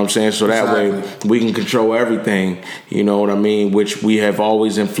 You know what I'm saying? So that way we can control everything. You know what I mean? Which we have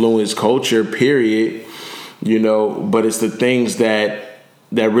always influenced culture, period. But it's the things that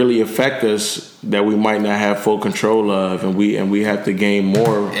really affect us that we might not have full control of, and we have to gain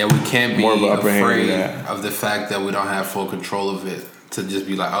more. And we can't be afraid of the fact that we don't have full control of it to just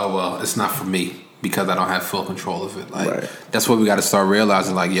be like, oh well, it's not for me because I don't have full control of it. Like that's what we got to start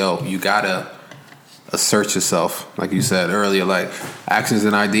realizing. Like, yo, you gotta assert yourself, like you said earlier, like actions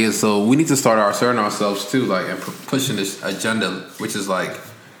and ideas. So we need to start asserting ourselves too, like and pushing this agenda, which is like.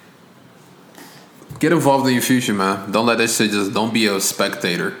 Get involved in your future, man. Don't let that shit don't be a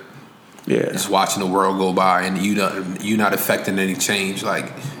spectator. Yeah. Just watching the world go by and you not affecting any change.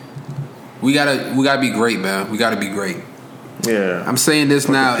 Like we gotta be great, man. We gotta be great. Yeah. I'm saying this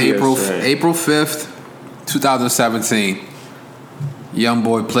now, April 5th, 2017. Young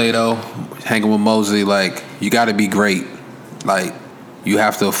boy Plato, hanging with Mosley, like, you gotta be great. Like, you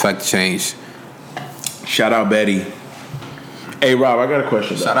have to affect change. Shout out Betty. Hey Rob, I got a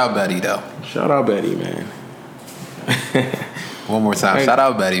question. Shout out Betty though. Shout out Betty, man. One more time. Shout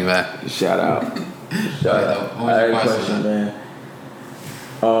out Betty, man. Shout out. Shout out. What was your question, man?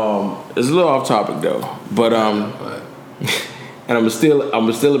 It's a little off topic though, but and I'm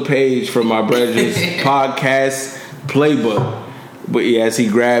still a page from my brother's podcast playbook. But yeah, as he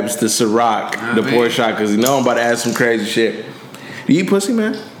grabs the Ciroc, the pour shot, because you know I'm about to ask some crazy shit. Do you eat pussy,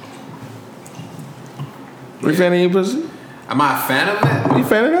 man? Are you a fan of eating pussy? Am I a fan of it? Are you a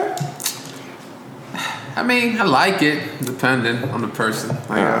fan of that? I mean, I like it, depending on the person.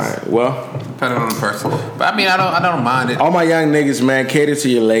 I guess. Alright, well, depending on the person. But I mean, I don't mind it. All my young niggas, man, cater to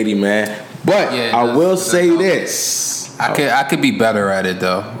your lady, man. But Yeah, I will say this. I could be better at it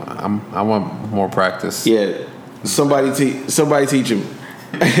though. I want more practice. Yeah, somebody teach him.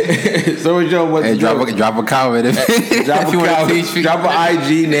 Somebody show him what Hey, to do. drop a comment if Drop you a want to comment, teach me. drop an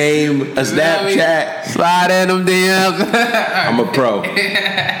IG name, a Snapchat. Slide in them DMs. I'm a pro.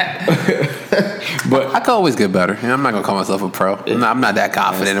 But I could always get better. I'm not gonna call myself a pro. I'm not that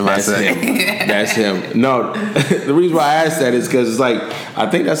confident in myself. That's him. No, the reason why I asked that is because it's like I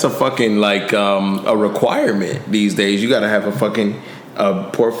think that's a fucking like a requirement these days. You gotta have a fucking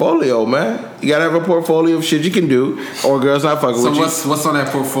portfolio, man. You gotta have a portfolio of shit you can do, or girls not fucking with you. So what's on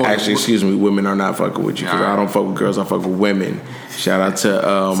that portfolio? Actually, excuse me, women are not fucking with you because I don't fuck with girls. I fuck with women. Shout out to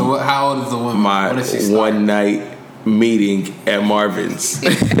So how old is the woman? my one night meeting at Marvin's.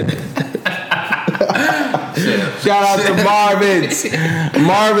 Shout out to Marvin's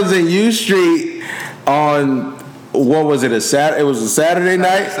in U Street on what was it? It was a Saturday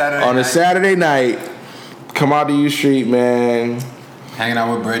night. A Saturday night, come out to U Street, man. Hanging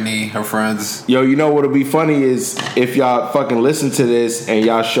out with Brittany, her friends. Yo, you know what'll be funny is if y'all fucking listen to this and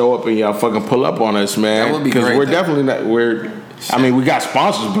y'all show up and y'all fucking pull up on us, man. That would be great. Because we're definitely not. I mean, we got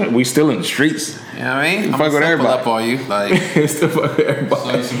sponsors, but we still in the streets. You know what I mean? I'm fuck with everybody. Pull up on you, like Still fuck with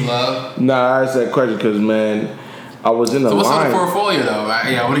everybody. show you some love. Nah, I asked that question because, man, I was in the So what's on line. the portfolio though?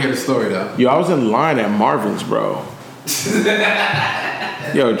 I want to hear the story though. Yo, I was in line at Marvin's, bro.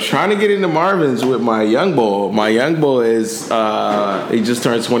 Yo, trying to get into Marvin's with my young boy. My young boy is he just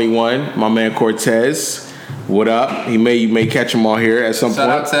turned 21. My man Cortez. What up? You may catch him all here at some Shout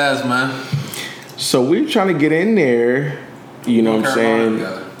point. out Taz, man. So we're trying to get in there. You know what I'm saying?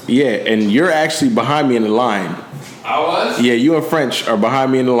 Together. Yeah, and you're actually behind me in the line. I was? Yeah, you and French are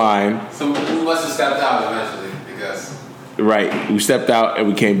behind me in the line. So we must have stepped out eventually, I guess. Right. We stepped out and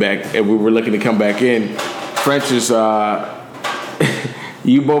we came back and we were looking to come back in. French is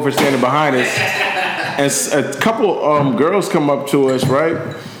you both are standing behind us. And a couple girls come up to us, right?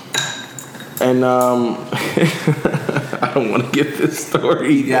 And I don't want to get this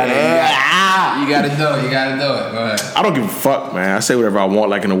story. You gotta do it. Go ahead. I don't give a fuck, man. I say whatever I want,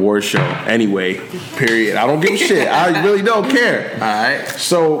 like an award show. Anyway, period. I don't give a shit. I really don't care. All right.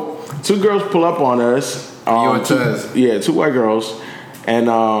 So, two girls pull up on us. You and Tez. Yeah, two white girls. And,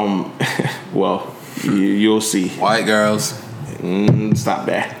 well, you'll see. White girls. Stop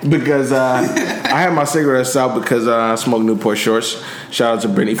that. Because I had my cigarettes out because I smoked Newport Shorts. Shout out to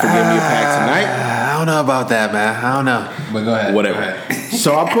Brittany for giving me a pack tonight. I don't know about that, man. I don't know. But go ahead. Whatever. Go ahead.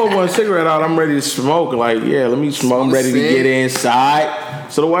 So I pulled one cigarette out. I'm ready to smoke. Like, yeah, let me smoke. I'm ready to get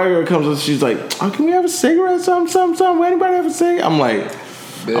inside. So the white girl comes up. She's like, oh, can we have a cigarette? Something. Anybody have a cigarette? I'm like,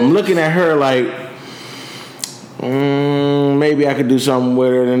 Bitch. I'm looking at her like, maybe I could do something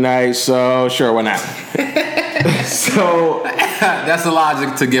with her tonight. So sure, why not? So that's the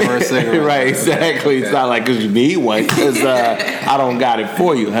logic to give her a cigarette. right, exactly. It's not like because you need one. Because I don't got it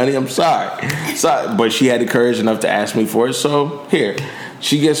for you, honey. I'm sorry. But she had the courage enough to ask me for it. So here,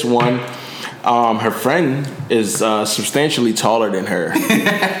 she gets one. Her friend is substantially taller than her.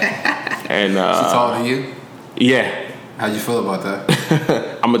 And She's taller than you? Yeah. How'd you feel about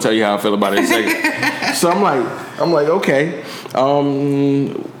that? I'm gonna tell you how I feel about it in a second. So I'm like, okay.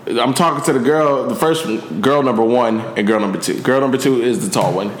 I'm talking to the girl, the first girl number one and girl number two. Girl number two is the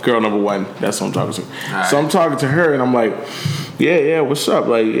tall one. Girl number one, that's what I'm talking to. Right. So I'm talking to her and I'm like, yeah, what's up?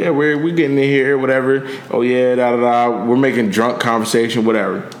 Like, yeah, we getting in here, whatever. Oh yeah, da. We're making drunk conversation,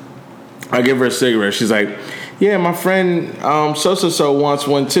 whatever. I give her a cigarette. She's like, yeah, my friend so wants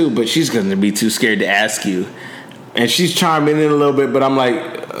one too, but she's gonna be too scared to ask you. And she's chiming in a little bit, but I'm like,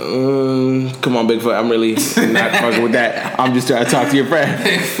 come on, Bigfoot, I'm really not fucking with that. I'm just trying to talk to your friend.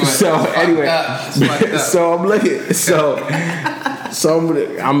 Bigfoot, So anyway, so I'm looking, so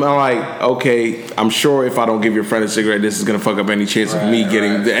I'm like, okay, I'm sure if I don't give your friend a cigarette, this is gonna fuck up any chance of me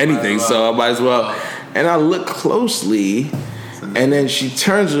getting anything. So I might as well. And I look closely, and then she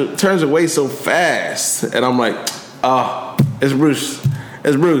turns away so fast, and I'm like, oh, it's Bruce.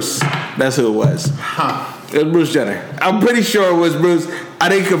 It's Bruce. That's who it was. It was Bruce Jenner. I'm pretty sure it was Bruce. I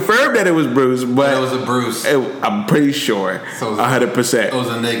didn't confirm that it was Bruce, but it was a Bruce. I'm pretty sure. So 100%. It was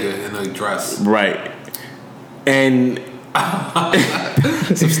a nigga in a dress. Right. And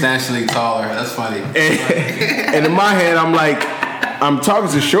substantially taller. That's funny. And in my head, I'm like, I'm talking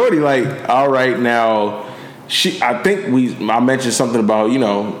to Shorty, like, all right, now, I think I mentioned something about,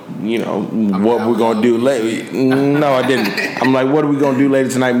 what we're going to do later. No, I didn't. I'm like, what are we going to do later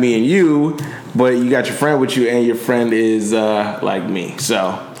tonight, me and you? But you got your friend with you, and your friend is like me. So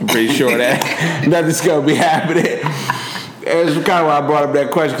I'm pretty sure that nothing's going to be happening. It's kind of why I brought up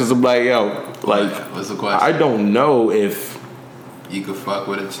that question, because I'm like, yo, like, what's the question? I don't know if you could fuck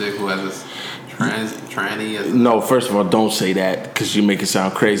with a chick who has this tranny. No, first of all, don't say that, because you make it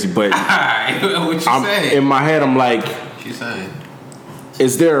sound crazy. But what you saying? In my head, I'm like, what you saying?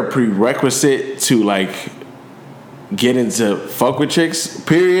 Is there a prerequisite to like get into fuck with chicks?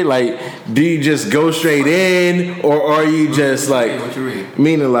 Period. Like, do you just go straight in, or are you just like? What you mean?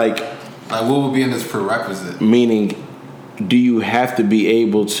 Meaning like what would be in this prerequisite? Meaning, do you have to be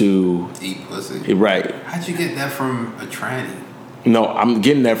able to eat pussy? Right. How'd you get that from a tranny? No, I'm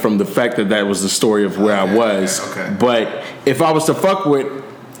getting that from the fact that was the story of where I was. Okay. But if I was to fuck with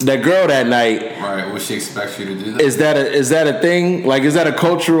that girl that night, right? Would she expect you to do that? Is that a thing? Like, is that a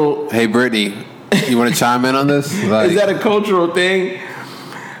cultural? Hey, Brittany, you want to chime in on this? Is that a cultural thing?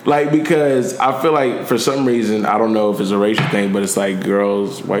 Like, because I feel like for some reason, I don't know if it's a racial thing, but it's like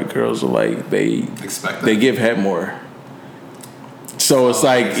white girls are like they give head more. So it's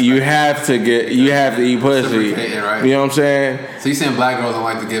like you have to eat pussy. Right? You know what I'm saying? So you saying black girls don't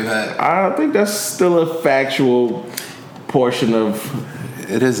like to give head? I think that's still a factual portion of.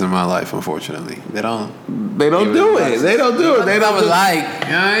 It is in my life, unfortunately. They don't do it. They don't do it. They don't like.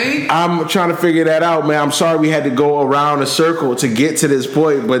 I'm trying to figure that out, man. I'm sorry we had to go around a circle to get to this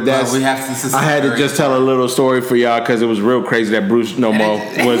point, but that's. We have to. I had to just tell a little story for y'all because it was real crazy that Bruce Nomo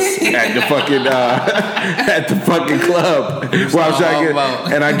was at the fucking club where I was trying to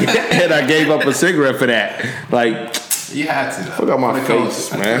get, and I gave up a cigarette for that. Like, you had to. Fuck out my face,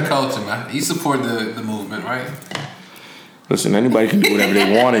 man. The culture, man. You support the movement, right? Listen, anybody can do whatever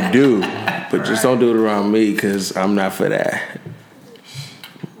they want to do, but just don't do it around me because I'm not for that.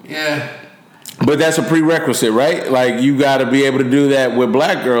 Yeah. But that's a prerequisite, right? Like, you got to be able to do that with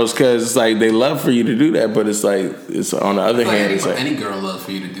black girls because it's like they love for you to do that, but it's like, it's on the other hand. It's like, any girl loves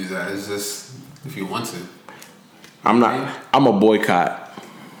for you to do that. It's just if you want to. I'm a boycott.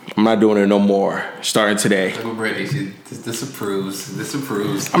 I'm not doing it no more. Starting today. Look at Brittany. She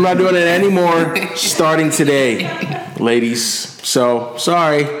disapproves. I'm not doing it anymore. Starting today, ladies. So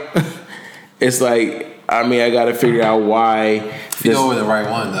sorry. It's like, I mean, I got to figure out why. You know we're the right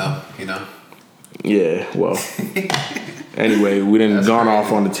one, though. You know. Yeah. Well. Anyway, we done gone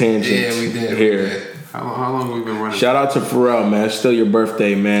off on the tangent. Yeah, we did. Here. We did. How long have we been running? Shout out to Pharrell, man. It's still your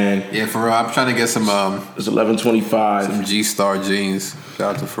birthday, man. Yeah, Pharrell. I'm trying to get some. It's 11:25. Some G-Star jeans.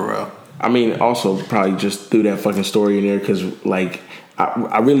 Shout out to Pharrell. I mean, also probably just threw that fucking story in there because, like,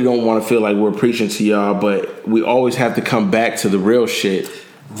 I really don't want to feel like we're preaching to y'all, but we always have to come back to the real shit.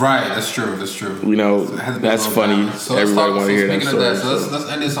 Right. That's true. That's true. You know, that's funny. So everybody want to hear that story. Let's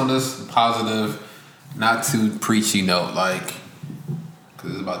end this on this positive, not too preachy note, like,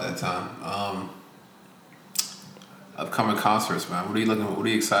 because it's about that time. Upcoming concerts, man. What are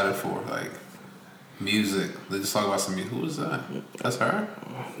you excited for? Like, music. Let's just talk about some music. Who is that? That's her?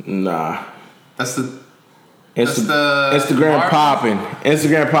 Nah. That's the Instagram popping.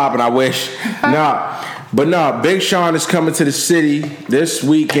 Instagram popping, I wish. Nah. Big Sean is coming to the city this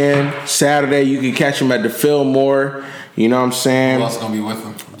weekend. Saturday, you can catch him at the Fillmore. You know what I'm saying? Who else gonna be with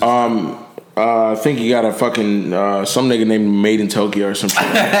him? I think he got a fucking some nigga named Made in Tokyo or something.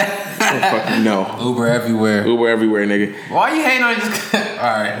 I don't fucking know. Uber everywhere, nigga. Why are you hating on just? All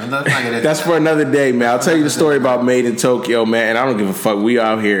right, let's not get into that's for another day, man. I'll tell you the story about Made in Tokyo, man. And I don't give a fuck. We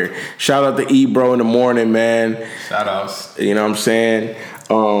out here. Shout out to E-Bro in the morning, man. Shout outs. You know what I'm saying?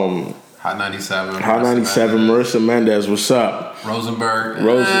 Hot 97. Marissa Mendez, what's up? Rosenberg.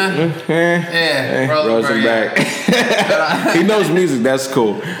 Rosenberg. He knows music, that's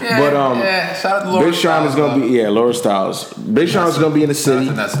cool. Yeah, but shout out to Laura Big Sean is gonna be Laura Styles. Big Sean is gonna be in the city.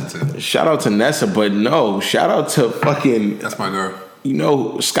 Shout out to Nessa too. Shout out to Nessa, but no, shout out to fucking. That's my girl. You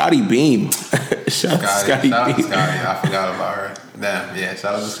know, Scotty Beam. Shout out to Scotty Beam. I forgot about her. Damn, yeah,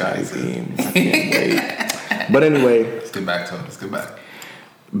 shout out to Scotty Beam. I can't wait. But anyway, let's get back to it. Let's get back.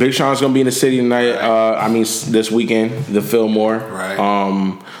 Big Sean's gonna be in the city tonight. This weekend, the Fillmore. Right.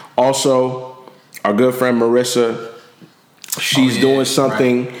 Also, our good friend Marissa She's doing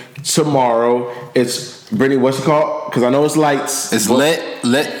something tomorrow. It's Brittany. What's it called? Because I know it's lights. It's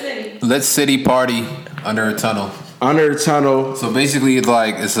Lit City Party under a tunnel. Under a tunnel. So basically, it's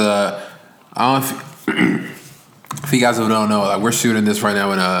a. I don't know if you guys don't know, like we're shooting this right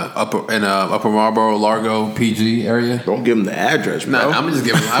now in Upper Marlboro, Largo, PG area. Don't give them the address, bro. Nah, I'm just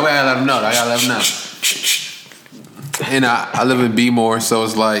giving. I gotta let them know. And I live in Bmore, so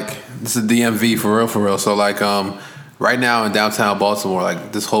it's like this is DMV for real. So like right now in downtown Baltimore,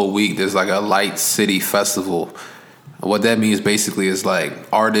 like this whole week, there's like a Light City Festival. What that means basically is like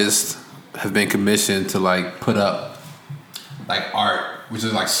artists have been commissioned to like put up like art, which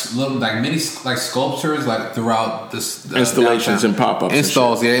is like little like mini like sculptures like throughout this installations downtown. and pop-ups.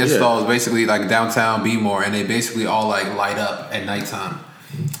 Installs, basically like downtown Bmore, and they basically all like light up at nighttime.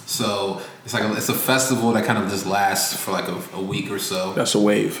 So it's like it's a festival that kind of just lasts for like a week or so. That's a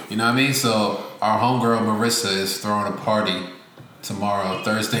wave. You know what I mean? So our homegirl Marissa is throwing a party tomorrow,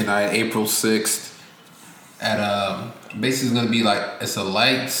 Thursday night, April 6th, at basically it's gonna be like it's a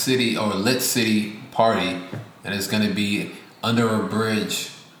light city or lit city party, and it's gonna be under a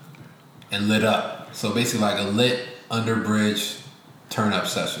bridge and lit up. So basically like a lit under bridge turn up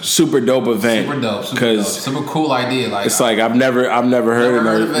session. Super dope event. Super dope. Super cool idea. Like it's like I've never heard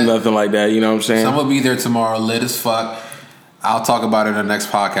of nothing like that. You know what I'm saying? So I'm gonna be there tomorrow, lit as fuck. I'll talk about it in the next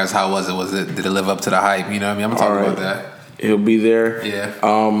podcast. How was it? Did it live up to the hype? You know what I mean? I'm gonna talk about that. He'll be there. Yeah.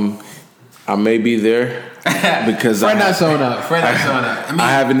 I may be there because Fred not showing up. I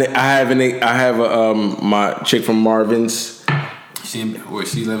have my chick from Marvin's. She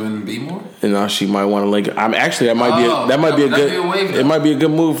live in Bmore? And she might want to link. That might be a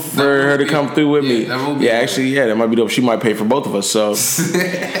good move for her to come through with me. That might be dope. She might pay for both of us. So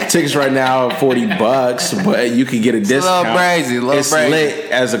tickets right now are $40, but you could get a discount. It's a little crazy. It's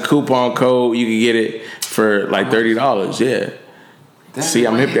lit as a coupon code. You can get it for like $30. Yeah. See,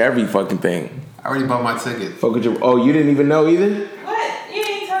 I'm hip to every fucking thing. I already bought my ticket. You didn't even know either?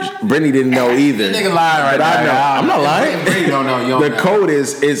 Brittany didn't know either. Nigga lying right now. I'm not lying. Brittany don't know. The code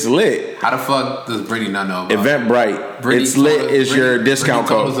is it's lit. How the fuck does Brittany not know about Eventbrite. Brittany it's lit is your discount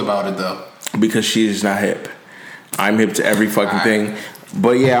Brittany code. told us about it though. Because she's not hip. I'm hip to every fucking thing.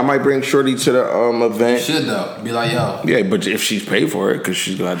 But yeah, I might bring Shorty to the event. You should though. Be like, yo. Yeah, but if she's paid for it, because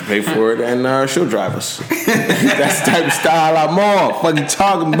she's gonna have to pay for it, and she'll drive us. That's the type of style I'm on. Fucking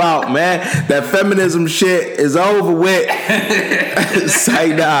talking about, man. That feminism shit is over with. It's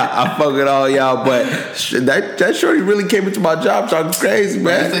like, nah, I fuck with all y'all, but that Shorty really came into my job talking crazy,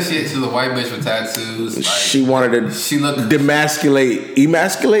 man. That shit to the white bitch with tattoos. Like, she wanted to emasculate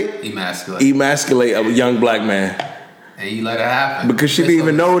a young black man. And you let it happen. Because she didn't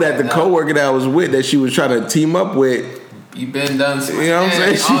even know that the coworker that I was with, that she was trying to team up with. You been done. You know what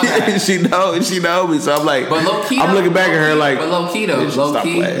I'm saying? She know me. So I'm like, but low key, I'm looking back at her like. But low key,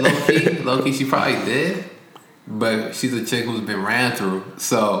 she probably did. But she's a chick who's been ran through,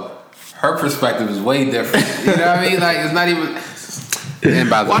 so her perspective is way different. You know what I mean? Like it's not even. And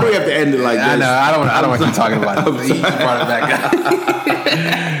by the Why do we have to end it like this? I know. I don't want to keep talking about it. You brought it back up.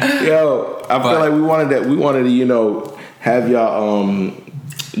 Yo, I feel like we wanted to, have y'all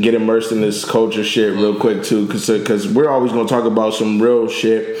get immersed in this culture shit real quick too, because we're always gonna talk about some real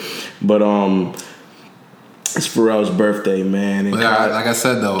shit, but it's Pharrell's birthday, man. And like I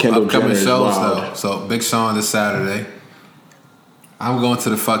said though, Kendall upcoming Jenner shows though. So Big Sean this Saturday. I'm going to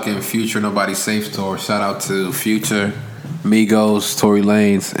the fucking Future Nobody Safe tour. Shout out to Future, Migos, Tory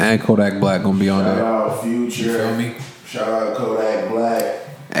Lanez, and Kodak Black gonna be on there. Shout out Future. You feel me? Shout out Kodak Black.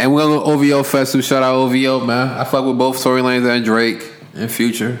 And we're on OVO Festival. Shout out OVO, man. I fuck with both Tory Lanez and Drake and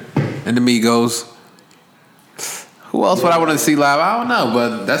Future and the Migos. Who else would I want to see live? I don't know,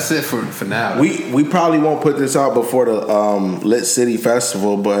 but that's it for now. We probably won't put this out before the Lit City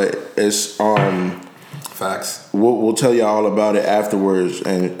Festival, but it's facts. We'll tell you all about it afterwards.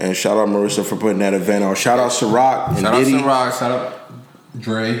 And shout out Marissa for putting that event on. Shout out Ciroc and Diddy. Shout out Ciroc. Shout out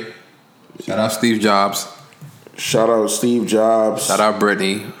Dre. Shout out Steve Jobs. Shout out Steve Jobs. Shout out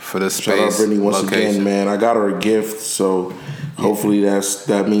Brittany for the space. Shout out Brittany once location. again, man. I got her a gift, so hopefully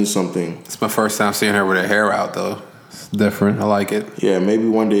that means something. It's my first time seeing her with her hair out, though. It's different. I like it. Yeah, maybe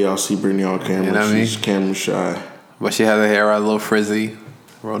one day I'll see Brittany on camera. You know what She's camera shy. But she has her hair out a little frizzy,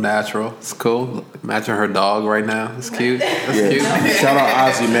 real natural. It's cool. Matching her dog right now. It's cute. Cute. Shout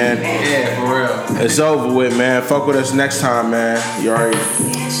out Ozzy, man. Yeah, for real. It's over with, man. Fuck with us next time, man. You already.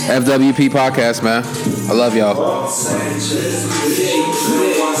 FWP podcast, man. I love y'all.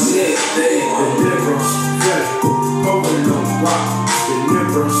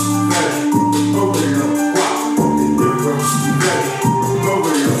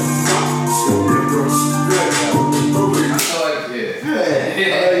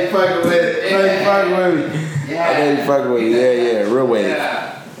 fucking with me. Yeah. I know you fucking with me. Yeah. Real wave.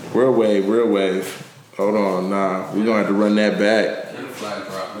 Yeah. Real wave. Hold on, nah. We're gonna have to run that back. And the flag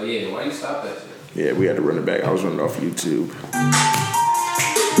drop. But yeah, why you stop that shit? Yeah, we had to run it back. I was running off YouTube.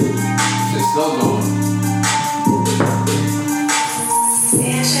 It's still going.